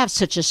you have,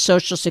 such as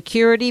Social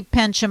Security,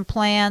 pension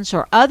plans,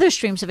 or other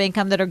streams of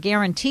income that are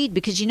guaranteed?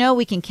 Because you know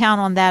we can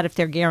count on that if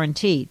they're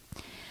guaranteed.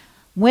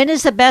 When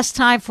is the best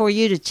time for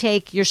you to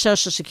take your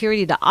Social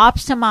Security to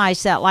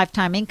optimize that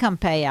lifetime income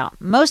payout?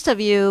 Most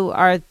of you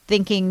are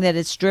thinking that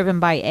it's driven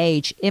by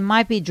age. It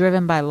might be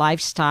driven by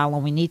lifestyle,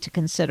 and we need to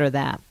consider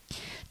that.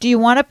 Do you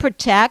want to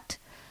protect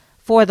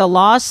for the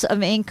loss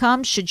of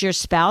income should your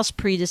spouse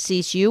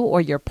predecease you or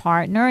your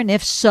partner? And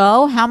if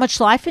so, how much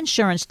life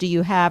insurance do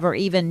you have or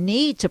even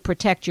need to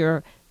protect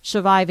your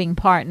surviving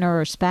partner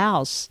or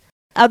spouse?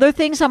 Other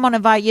things I'm going to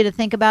invite you to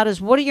think about is,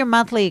 what are your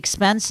monthly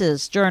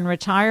expenses during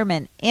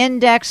retirement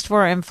indexed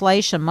for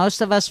inflation?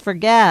 Most of us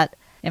forget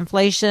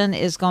inflation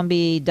is going to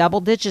be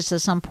double digits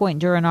at some point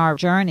during our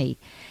journey.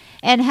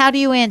 And how do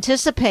you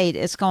anticipate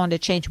it's going to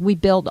change? We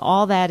build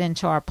all that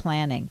into our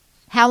planning.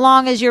 How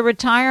long is your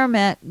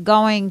retirement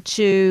going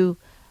to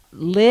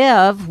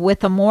live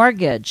with a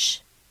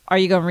mortgage? Are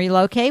you going to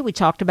relocate? We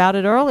talked about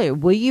it earlier.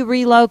 Will you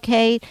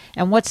relocate?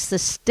 And what's the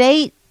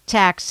state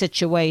tax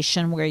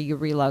situation where you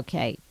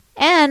relocate?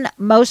 And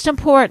most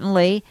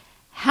importantly,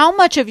 how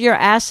much of your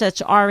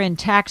assets are in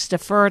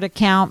tax-deferred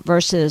account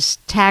versus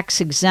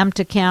tax-exempt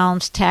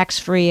accounts,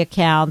 tax-free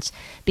accounts,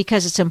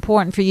 because it's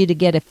important for you to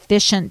get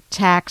efficient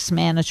tax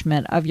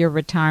management of your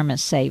retirement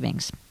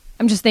savings.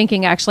 I'm just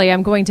thinking, actually,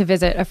 I'm going to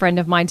visit a friend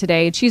of mine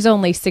today. She's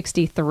only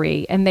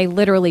 63, and they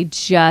literally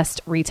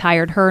just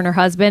retired, her and her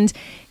husband.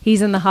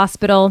 He's in the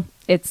hospital.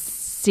 It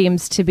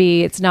seems to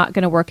be it's not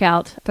going to work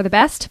out for the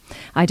best.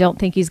 I don't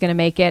think he's going to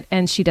make it,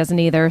 and she doesn't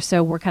either.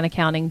 So we're kind of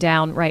counting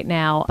down right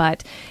now.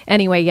 But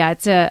anyway, yeah,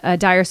 it's a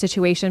dire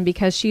situation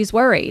because she's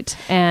worried,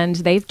 and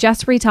they've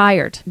just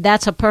retired.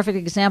 That's a perfect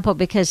example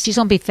because she's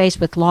going to be faced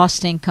with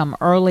lost income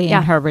early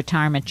in her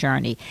retirement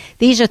journey.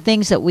 These are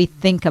things that we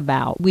think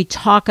about. We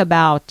talk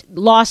about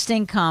lost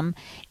income,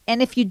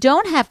 and if you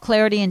don't have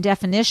clarity and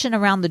definition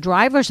around the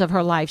drivers of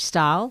her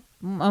lifestyle,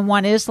 and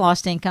one is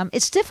lost income,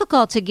 it's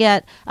difficult to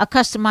get a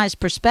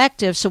customized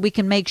perspective so we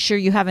can make sure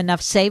you have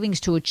enough savings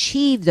to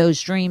achieve those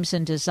dreams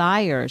and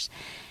desires.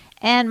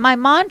 And my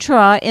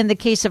mantra in the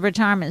case of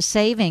retirement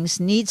savings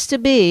needs to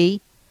be,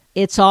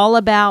 it's all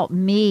about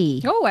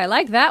me. Oh, I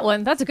like that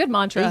one. That's a good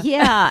mantra.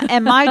 Yeah,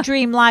 and my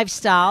dream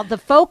lifestyle. The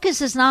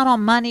focus is not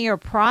on money or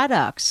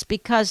products,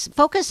 because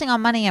focusing on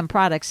money and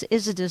products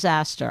is a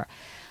disaster.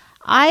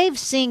 I've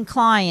seen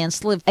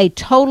clients live a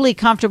totally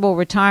comfortable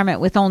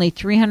retirement with only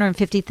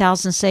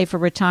 $350,000 saved for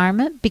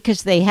retirement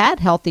because they had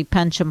healthy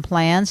pension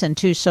plans and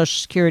 2 Social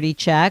Security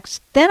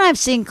checks. Then I've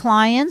seen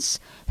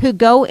clients who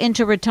go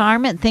into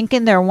retirement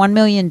thinking their $1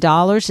 million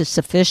is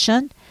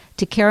sufficient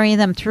to carry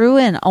them through,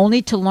 and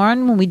only to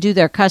learn when we do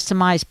their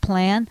customized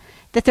plan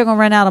that they're going to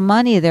run out of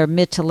money in their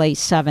mid to late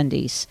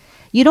 70s.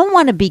 You don't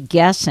want to be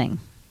guessing.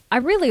 I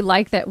really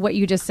like that what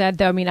you just said,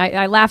 though. I mean,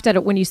 I laughed at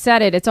it when you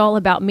said it. It's all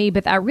about me,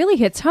 but that really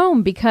hits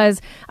home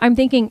because I'm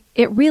thinking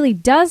it really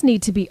does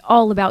need to be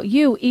all about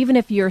you, even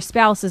if your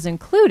spouse is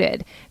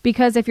included.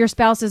 Because if your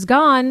spouse is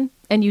gone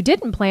and you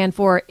didn't plan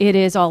for it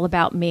is all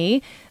about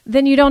me,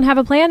 then you don't have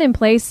a plan in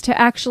place to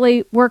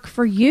actually work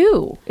for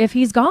you if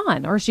he's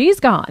gone or she's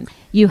gone.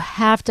 You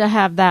have to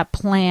have that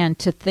plan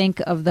to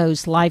think of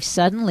those life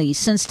suddenly.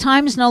 Since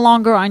time's no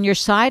longer on your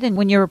side and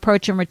when you're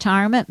approaching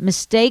retirement,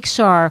 mistakes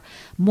are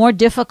more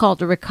difficult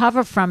to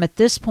recover from at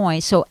this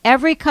point. So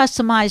every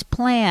customized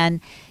plan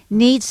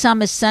needs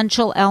some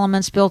essential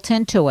elements built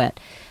into it.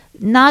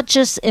 Not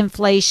just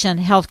inflation,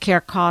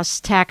 healthcare costs,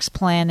 tax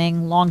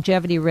planning,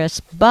 longevity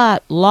risk,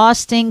 but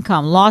lost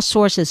income, lost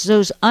sources,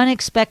 those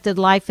unexpected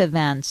life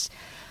events.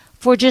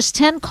 For just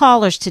 10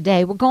 callers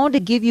today, we're going to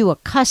give you a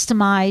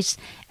customized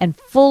and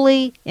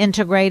fully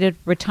integrated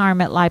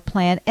retirement life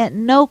plan at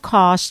no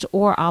cost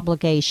or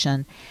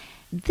obligation.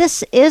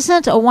 This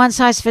isn't a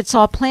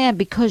one-size-fits-all plan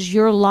because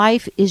your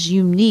life is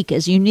unique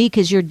as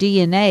your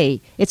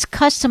DNA. It's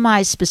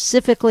customized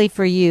specifically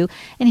for you,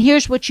 and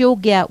here's what you'll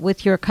get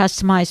with your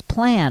customized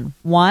plan.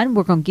 1,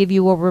 we're going to give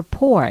you a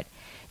report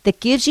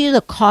that gives you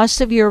the cost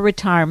of your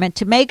retirement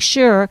to make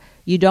sure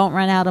you don't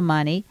run out of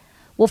money.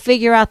 We'll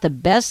figure out the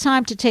best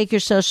time to take your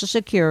Social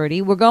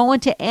Security. We're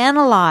going to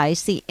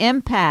analyze the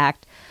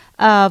impact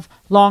of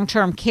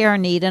long-term care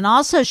need and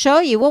also show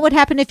you what would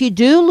happen if you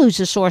do lose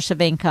a source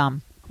of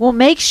income. We'll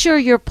make sure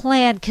your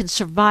plan can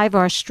survive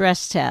our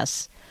stress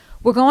tests.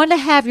 We're going to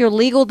have your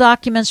legal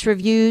documents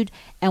reviewed,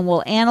 and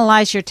we'll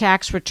analyze your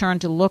tax return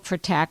to look for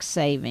tax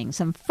savings.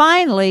 And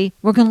finally,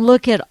 we're going to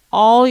look at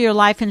all your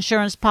life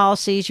insurance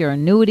policies, your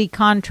annuity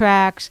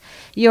contracts,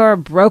 your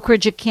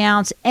brokerage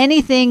accounts,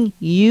 anything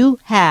you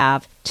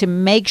have to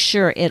make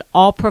sure it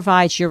all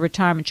provides your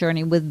retirement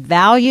journey with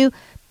value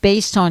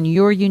based on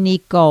your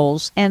unique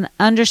goals. And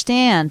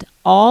understand,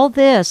 all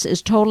this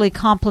is totally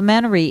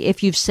complimentary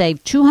if you've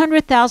saved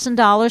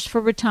 $200,000 for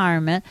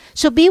retirement.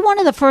 So be one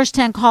of the first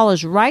 10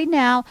 callers right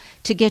now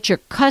to get your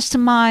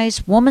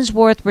customized Woman's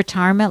Worth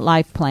Retirement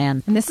Life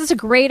Plan. And this is a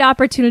great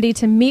opportunity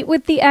to meet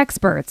with the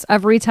experts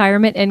of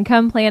retirement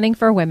income planning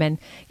for women.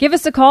 Give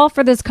us a call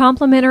for this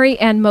complimentary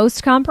and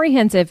most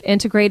comprehensive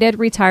integrated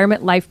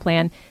retirement life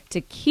plan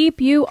to keep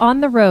you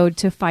on the road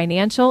to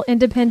financial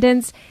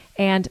independence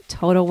and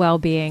total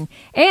well-being.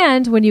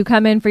 And when you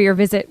come in for your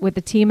visit with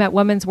the team at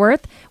Woman's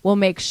Worth, we'll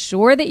make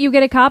sure that you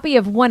get a copy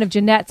of one of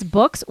Jeanette's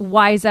books,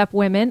 Wise Up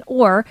Women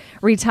or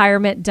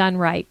Retirement Done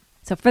Right.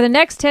 So for the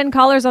next 10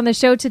 callers on the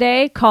show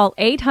today, call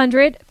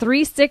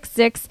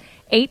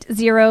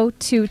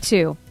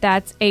 800-366-8022.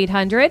 That's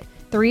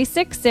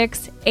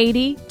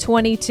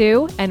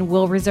 800-366-8022, and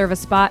we'll reserve a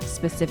spot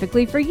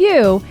specifically for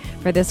you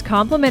for this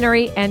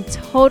complimentary and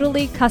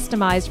totally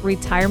customized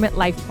retirement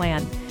life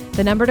plan.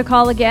 The number to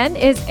call again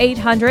is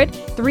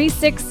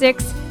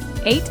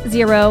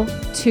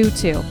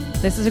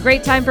 800-366-8022. This is a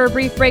great time for a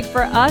brief break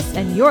for us,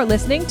 and you're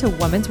listening to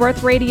Woman's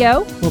Worth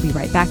Radio. We'll be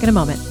right back in a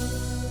moment.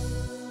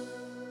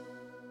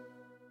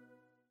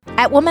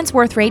 At Woman's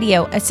Worth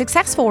Radio, a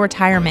successful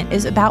retirement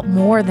is about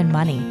more than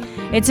money.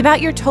 It's about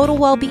your total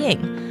well-being.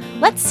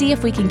 Let's see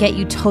if we can get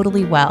you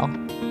totally well.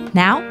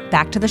 Now,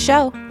 back to the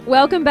show.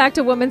 Welcome back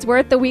to Woman's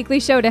Worth, the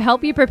weekly show to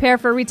help you prepare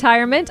for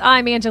retirement.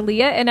 I'm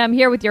Angelia, and I'm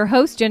here with your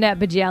host, Jeanette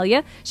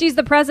Bajalia. She's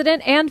the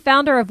president and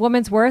founder of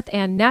Woman's Worth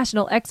and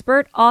national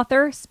expert,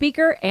 author,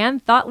 speaker,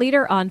 and thought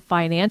leader on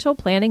financial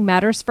planning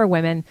matters for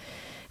women.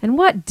 And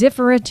what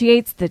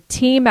differentiates the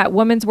team at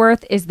Woman's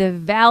Worth is the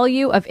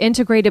value of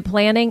integrated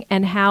planning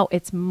and how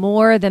it's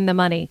more than the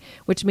money,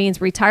 which means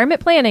retirement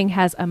planning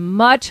has a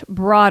much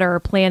broader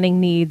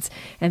planning needs,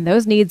 and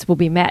those needs will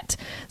be met.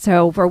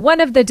 So for one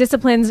of the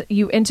disciplines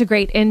you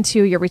integrate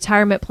into your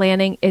retirement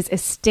planning is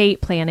estate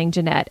planning,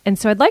 Jeanette. And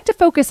so I'd like to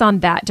focus on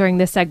that during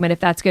this segment,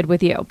 if that's good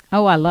with you.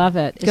 Oh, I love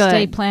it. Good.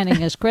 Estate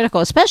planning is critical,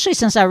 especially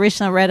since I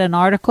recently read an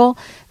article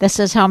that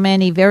says how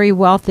many very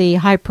wealthy,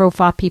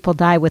 high-profile people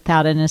die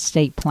without an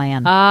estate plan.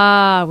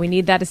 We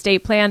need that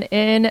estate plan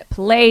in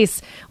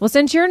place. Well,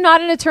 since you're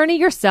not an attorney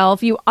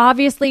yourself, you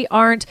obviously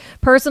aren't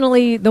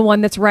personally the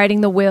one that's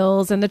writing the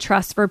wills and the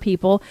trusts for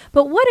people,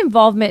 but what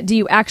involvement do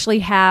you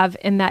actually have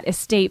in that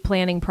estate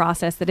planning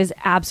process that is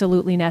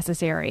absolutely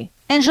necessary?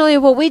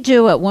 Angelia, what we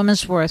do at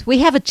Women's Worth, we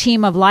have a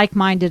team of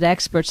like-minded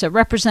experts that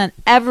represent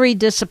every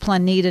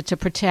discipline needed to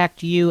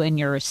protect you and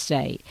your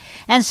estate.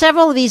 And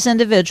several of these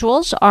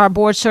individuals are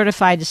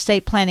board-certified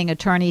estate planning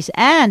attorneys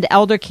and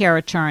elder care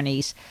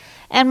attorneys.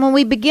 And when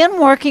we begin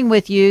working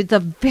with you,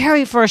 the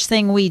very first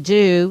thing we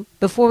do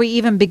before we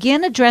even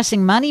begin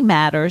addressing money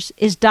matters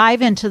is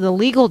dive into the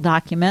legal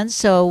documents.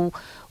 So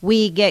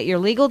we get your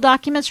legal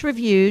documents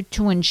reviewed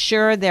to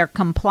ensure they're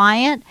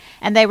compliant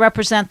and they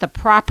represent the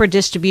proper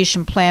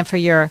distribution plan for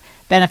your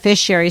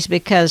beneficiaries,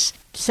 because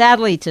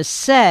sadly to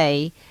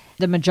say,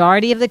 the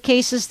majority of the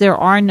cases, there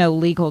are no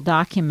legal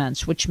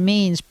documents, which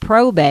means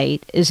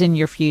probate is in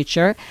your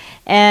future.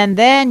 And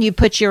then you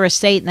put your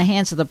estate in the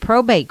hands of the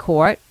probate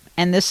court.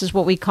 And this is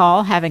what we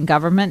call having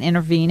government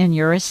intervene in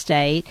your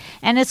estate.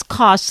 And it's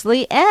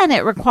costly, and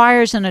it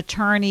requires an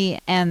attorney,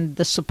 and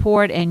the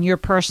support and your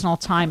personal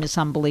time is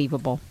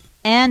unbelievable.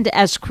 And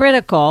as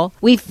critical,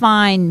 we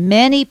find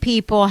many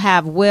people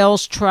have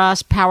wills,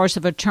 trusts, powers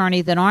of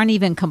attorney that aren't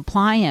even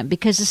compliant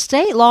because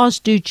estate laws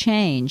do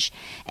change.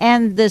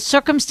 And the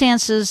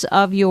circumstances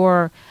of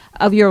your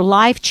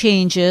life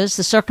changes,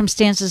 the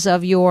circumstances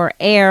of your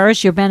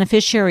heirs, your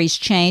beneficiaries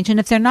change, and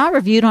if they're not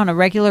reviewed on a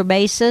regular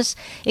basis,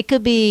 it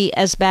could be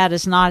as bad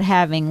as not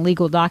having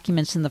legal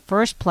documents in the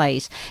first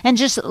place. And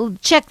just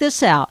check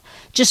this out.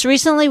 Just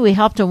recently, we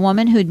helped a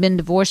woman who'd been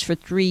divorced for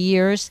 3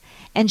 years,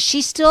 and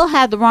she still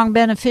had the wrong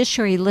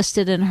beneficiary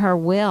listed in her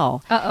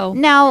will. Uh-oh.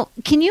 Now,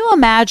 can you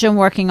imagine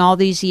working all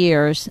these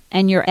years,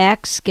 and your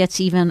ex gets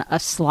even a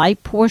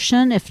slight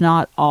portion, if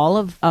not all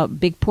of a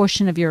big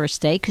portion of your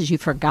estate because you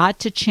forgot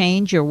to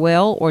change your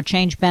will or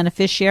change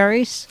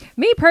beneficiaries?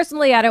 Me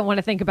personally, I don't want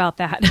to think about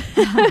that.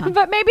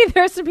 But maybe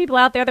there's some people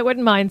out there that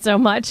wouldn't mind so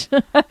much.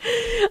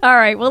 All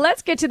right, well,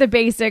 let's get to the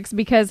basics,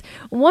 because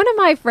one of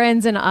my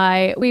friends and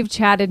I, we've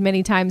chatted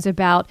many times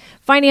about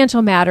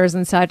financial matters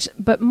and such,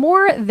 but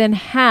more than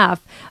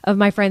half of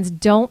my friends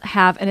don't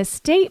have an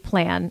estate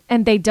plan,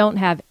 and they don't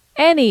have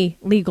any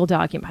legal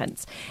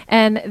documents,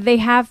 and they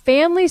have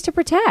families to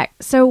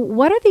protect. So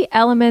what are the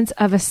elements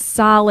of a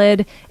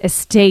solid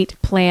estate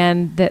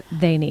plan that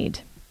they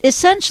need?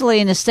 Essentially,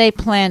 an estate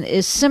plan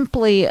is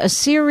simply a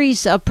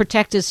series of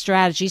protective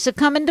strategies that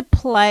come into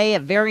play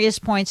at various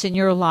points in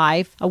your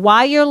life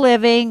while you're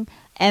living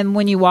and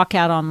when you walk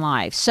out on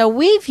life. So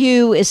we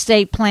view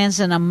estate plans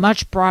in a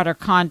much broader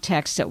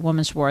context at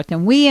Women's Worth,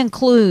 and we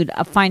include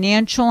a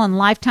financial and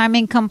lifetime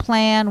income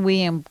plan. We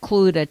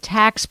include a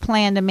tax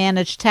plan to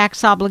manage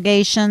tax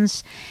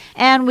obligations,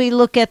 and we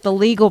look at the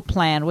legal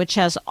plan, which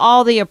has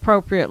all the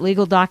appropriate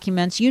legal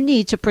documents you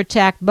need to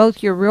protect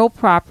both your real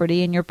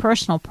property and your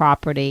personal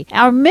property.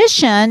 Our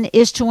mission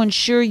is to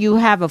ensure you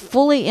have a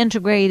fully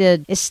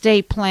integrated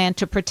estate plan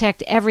to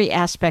protect every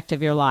aspect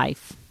of your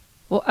life.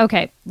 Well,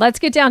 okay, let's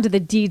get down to the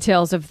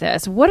details of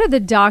this. What are the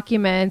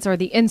documents or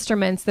the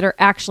instruments that are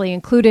actually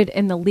included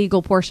in the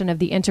legal portion of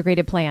the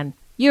integrated plan?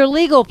 Your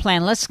legal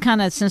plan, let's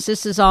since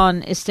this is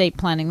on estate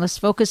planning, let's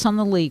focus on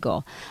the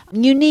legal.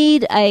 You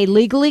need a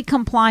legally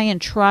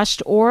compliant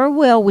trust or a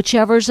will,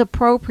 whichever is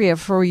appropriate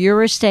for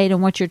your estate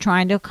and what you're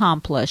trying to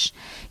accomplish.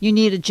 You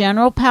need a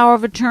general power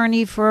of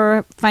attorney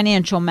for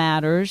financial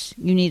matters.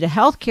 You need a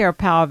healthcare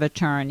power of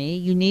attorney.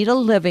 You need a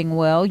living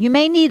will. You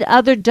may need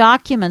other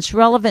documents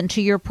relevant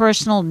to your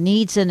personal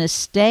needs and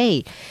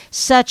estate,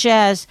 such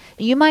as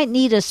you might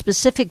need a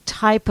specific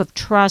type of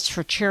trust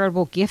for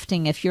charitable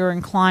gifting if you're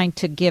inclined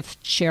to gift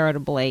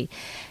charitably.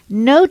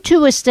 No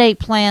two estate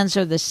plans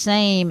are the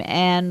same,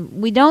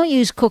 and we don't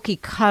use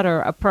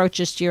cookie-cutter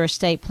approaches to your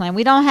estate plan.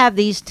 We don't have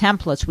these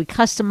templates. We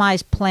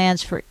customize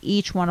plans for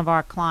each one of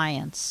our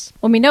clients.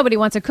 Well, I mean, nobody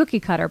wants a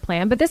cookie-cutter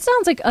plan, but this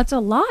sounds like it's a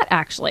lot,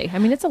 actually. I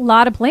mean, it's a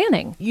lot of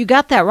planning. You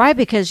got that right,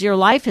 because your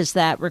life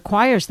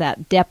requires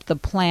that depth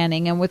of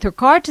planning. And with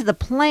regard to the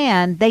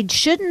plan, they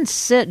shouldn't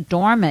sit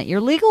dormant.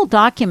 Your legal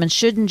documents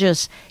shouldn't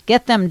just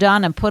get them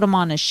done and put them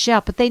on a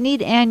shelf, but they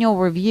need annual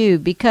review,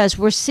 because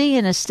we're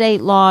seeing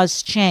estate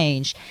laws change.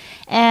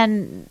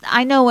 And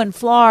I know in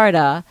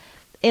Florida,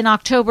 in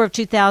October of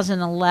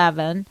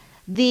 2011,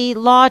 the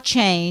law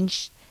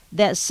changed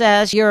that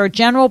says your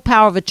general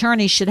power of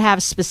attorney should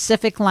have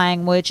specific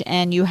language,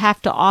 and you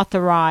have to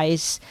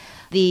authorize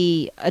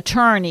the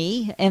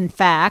attorney, in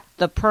fact,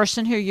 the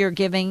person who you're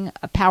giving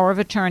a power of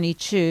attorney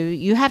to,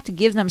 you have to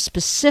give them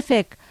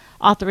specific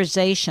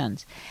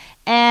authorizations.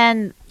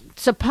 And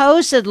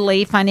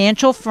supposedly,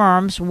 financial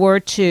firms were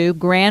to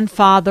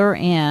grandfather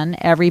in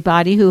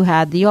everybody who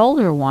had the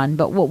older one.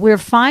 But what we're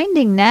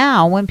finding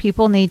now, when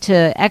people need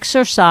to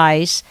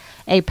exercise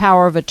a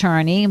power of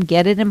attorney and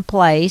get it in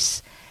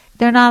place,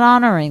 they're not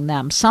honoring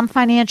them. Some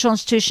financial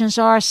institutions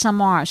are,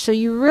 some aren't. So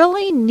you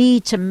really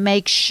need to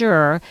make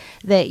sure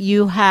that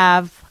you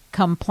have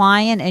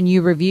compliant and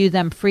you review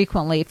them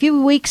frequently. A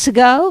few weeks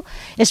ago,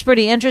 it's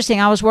pretty interesting.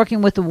 I was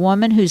working with a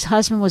woman whose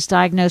husband was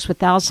diagnosed with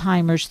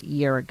Alzheimer's a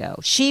year ago.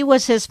 She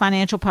was his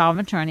financial power of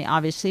attorney.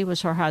 Obviously, it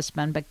was her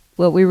husband. But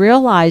what we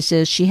realized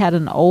is she had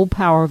an old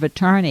power of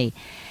attorney.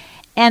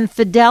 And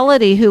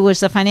Fidelity, who was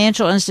the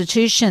financial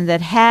institution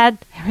that had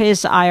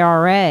his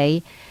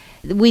IRA,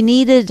 we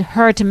needed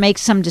her to make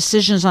some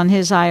decisions on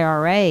his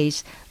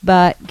IRAs,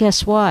 but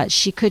guess what?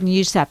 She couldn't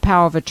use that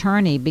power of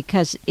attorney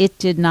because it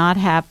did not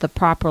have the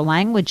proper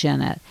language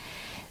in it.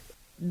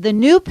 The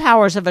new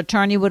powers of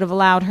attorney would have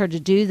allowed her to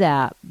do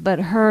that, but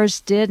hers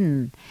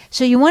didn't.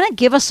 So you want to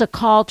give us a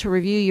call to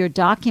review your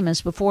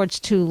documents before it's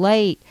too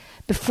late,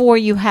 before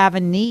you have a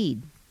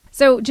need.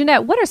 So,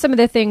 Jeanette, what are some of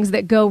the things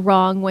that go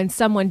wrong when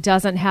someone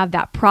doesn't have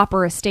that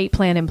proper estate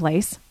plan in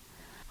place?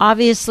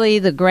 Obviously,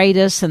 the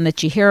greatest and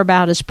that you hear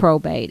about is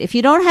probate. If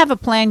you don't have a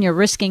plan, you're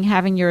risking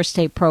having your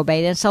estate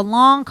probated. It's a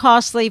long,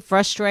 costly,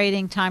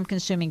 frustrating,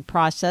 time-consuming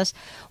process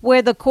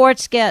where the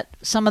courts get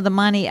some of the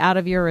money out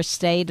of your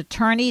estate.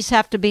 Attorneys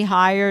have to be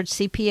hired,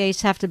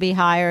 CPAs have to be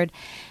hired,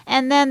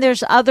 and then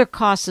there's other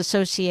costs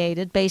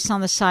associated based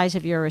on the size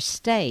of your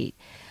estate.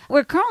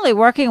 We're currently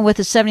working with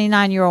a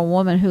 79-year-old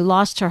woman who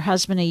lost her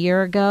husband a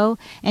year ago,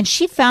 and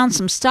she found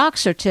some stock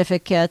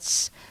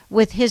certificates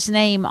with his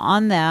name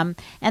on them,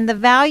 and the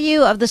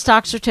value of the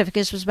stock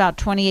certificates was about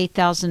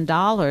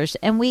 $28,000,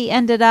 and we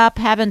ended up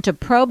having to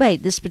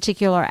probate this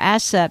particular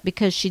asset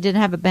because she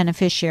didn't have a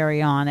beneficiary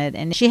on it,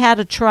 and she had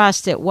a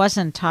trust that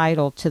wasn't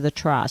entitled to the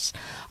trust.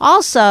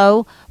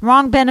 Also,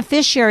 wrong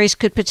beneficiaries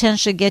could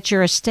potentially get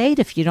your estate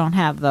if you don't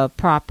have the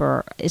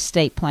proper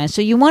estate plan.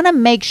 So you want to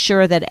make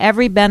sure that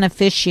every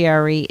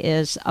beneficiary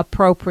is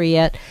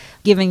appropriate,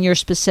 given your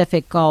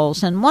specific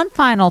goals. And one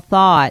final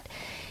thought: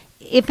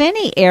 if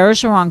any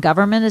heirs are on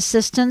government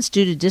assistance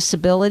due to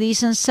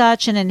disabilities and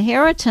such, an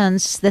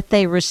inheritance that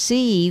they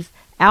receive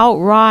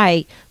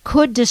outright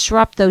could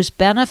disrupt those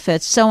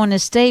benefits. So an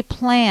estate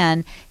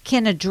plan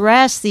can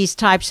address these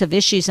types of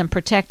issues and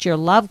protect your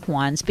loved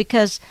ones,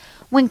 because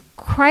when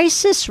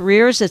crisis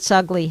rears its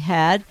ugly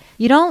head,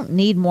 you don't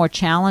need more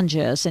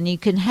challenges, and you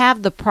can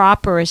have the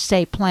proper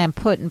estate plan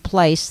put in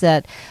place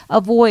that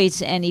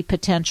avoids any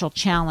potential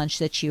challenge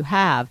that you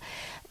have.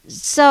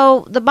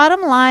 So the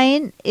bottom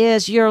line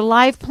is your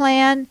life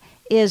plan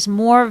is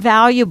more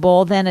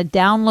valuable than a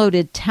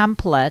downloaded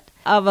template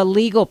of a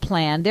legal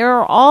plan. There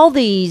are all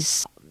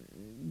these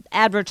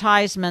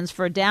advertisements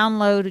for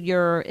download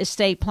your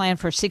estate plan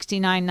for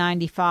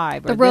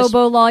 $69.95. The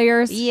robo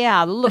lawyers.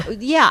 Yeah,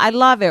 I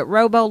love it.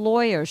 Robo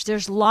lawyers.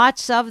 There's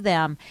lots of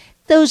them.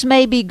 Those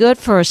may be good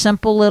for a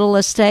simple little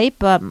estate,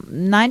 but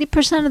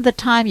 90% of the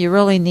time you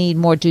really need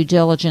more due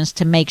diligence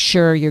to make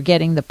sure you're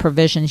getting the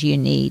provisions you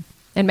need.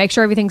 And make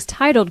sure everything's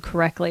titled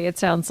correctly, it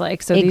sounds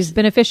like. So these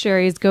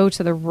beneficiaries go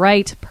to the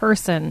right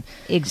person.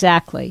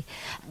 Exactly.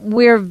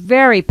 We're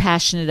very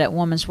passionate at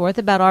Woman's Worth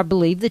about our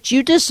belief that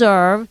you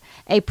deserve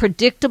a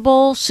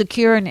predictable,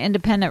 secure, and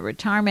independent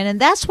retirement.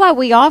 And that's why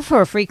we offer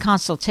a free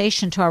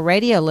consultation to our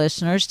radio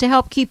listeners to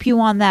help keep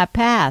you on that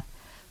path.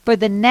 For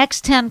the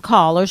next 10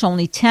 callers,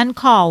 only 10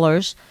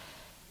 callers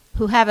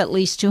who have at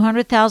least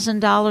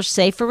 $200,000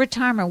 saved for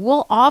retirement,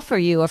 we'll offer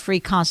you a free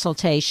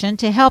consultation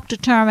to help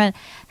determine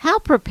how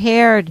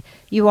prepared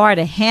you are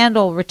to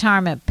handle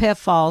retirement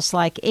pitfalls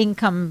like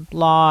income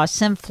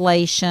loss,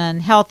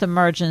 inflation, health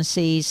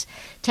emergencies,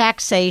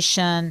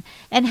 taxation,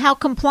 and how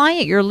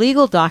compliant your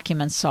legal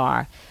documents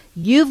are.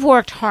 You've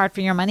worked hard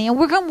for your money, and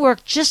we're going to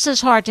work just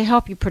as hard to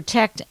help you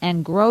protect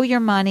and grow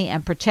your money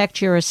and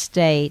protect your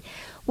estate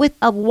with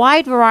a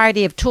wide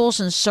variety of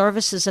tools and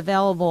services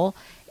available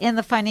in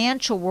the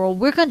financial world.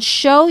 We're going to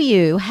show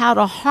you how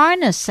to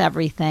harness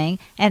everything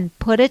and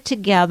put it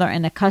together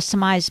in a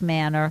customized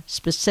manner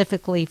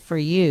specifically for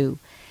you.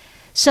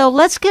 So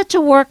let's get to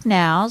work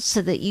now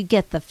so that you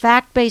get the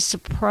fact-based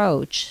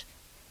approach.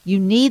 You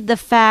need the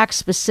facts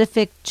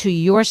specific to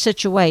your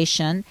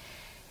situation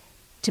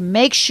to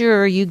make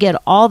sure you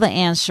get all the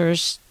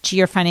answers to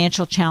your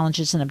financial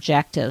challenges and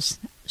objectives.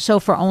 So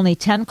for only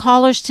 10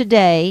 callers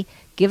today,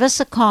 give us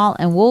a call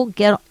and we'll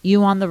get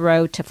you on the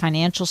road to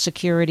financial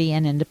security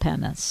and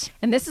independence.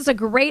 And this is a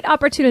great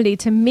opportunity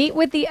to meet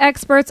with the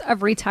experts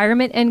of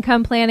retirement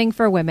income planning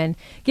for women.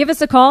 Give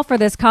us a call for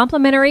this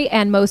complimentary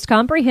and most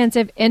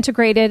comprehensive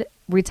integrated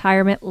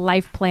retirement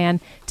life plan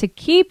to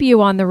keep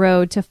you on the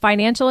road to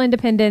financial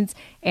independence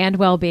and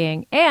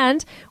well-being.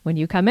 And when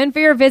you come in for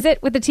your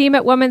visit with the team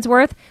at Women's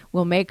Worth,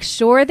 we'll make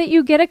sure that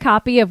you get a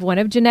copy of one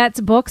of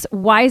Jeanette's books,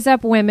 Wise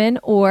Up Women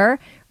or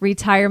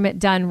Retirement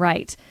Done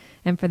Right.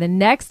 And for the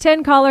next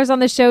 10 callers on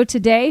the show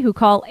today who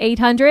call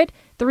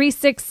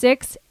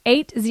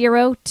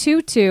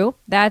 800-366-8022,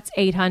 that's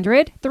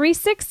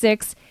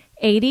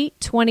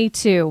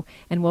 800-366-8022,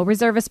 and we'll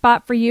reserve a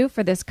spot for you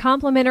for this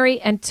complimentary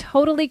and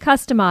totally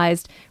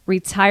customized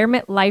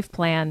retirement life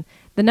plan.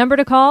 The number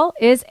to call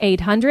is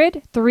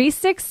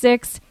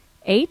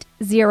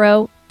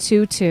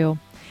 800-366-8022.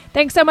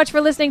 Thanks so much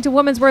for listening to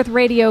Women's Worth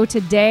Radio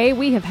today.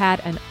 We have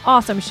had an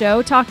awesome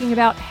show talking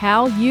about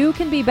how you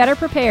can be better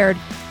prepared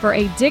for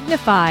a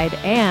dignified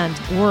and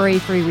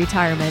worry-free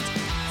retirement.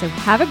 So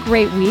have a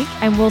great week,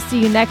 and we'll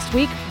see you next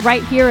week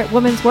right here at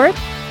Women's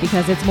Worth,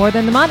 because it's more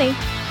than the money.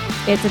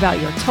 It's about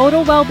your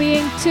total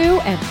well-being to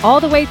and all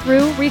the way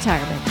through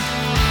retirement.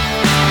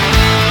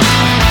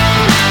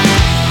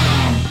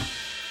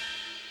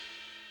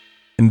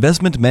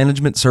 Investment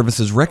management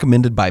services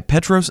recommended by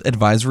Petros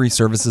Advisory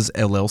Services,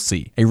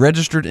 LLC, a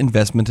registered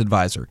investment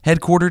advisor,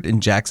 headquartered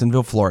in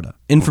Jacksonville, Florida.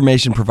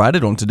 Information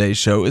provided on today's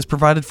show is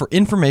provided for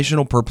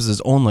informational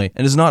purposes only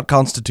and does not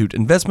constitute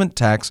investment,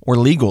 tax, or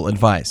legal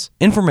advice.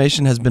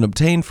 Information has been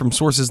obtained from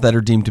sources that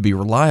are deemed to be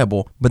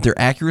reliable, but their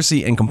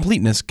accuracy and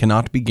completeness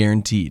cannot be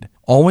guaranteed.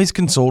 Always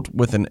consult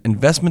with an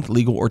investment,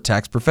 legal, or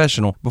tax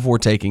professional before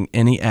taking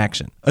any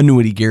action.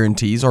 Annuity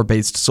guarantees are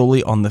based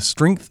solely on the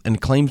strength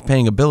and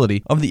claims-paying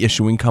ability of the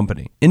issuing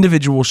company.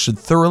 Individuals should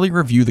thoroughly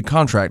review the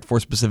contract for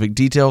specific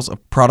details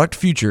of product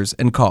features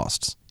and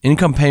costs.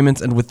 Income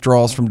payments and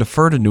withdrawals from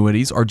deferred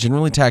annuities are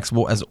generally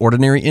taxable as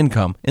ordinary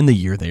income in the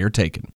year they are taken.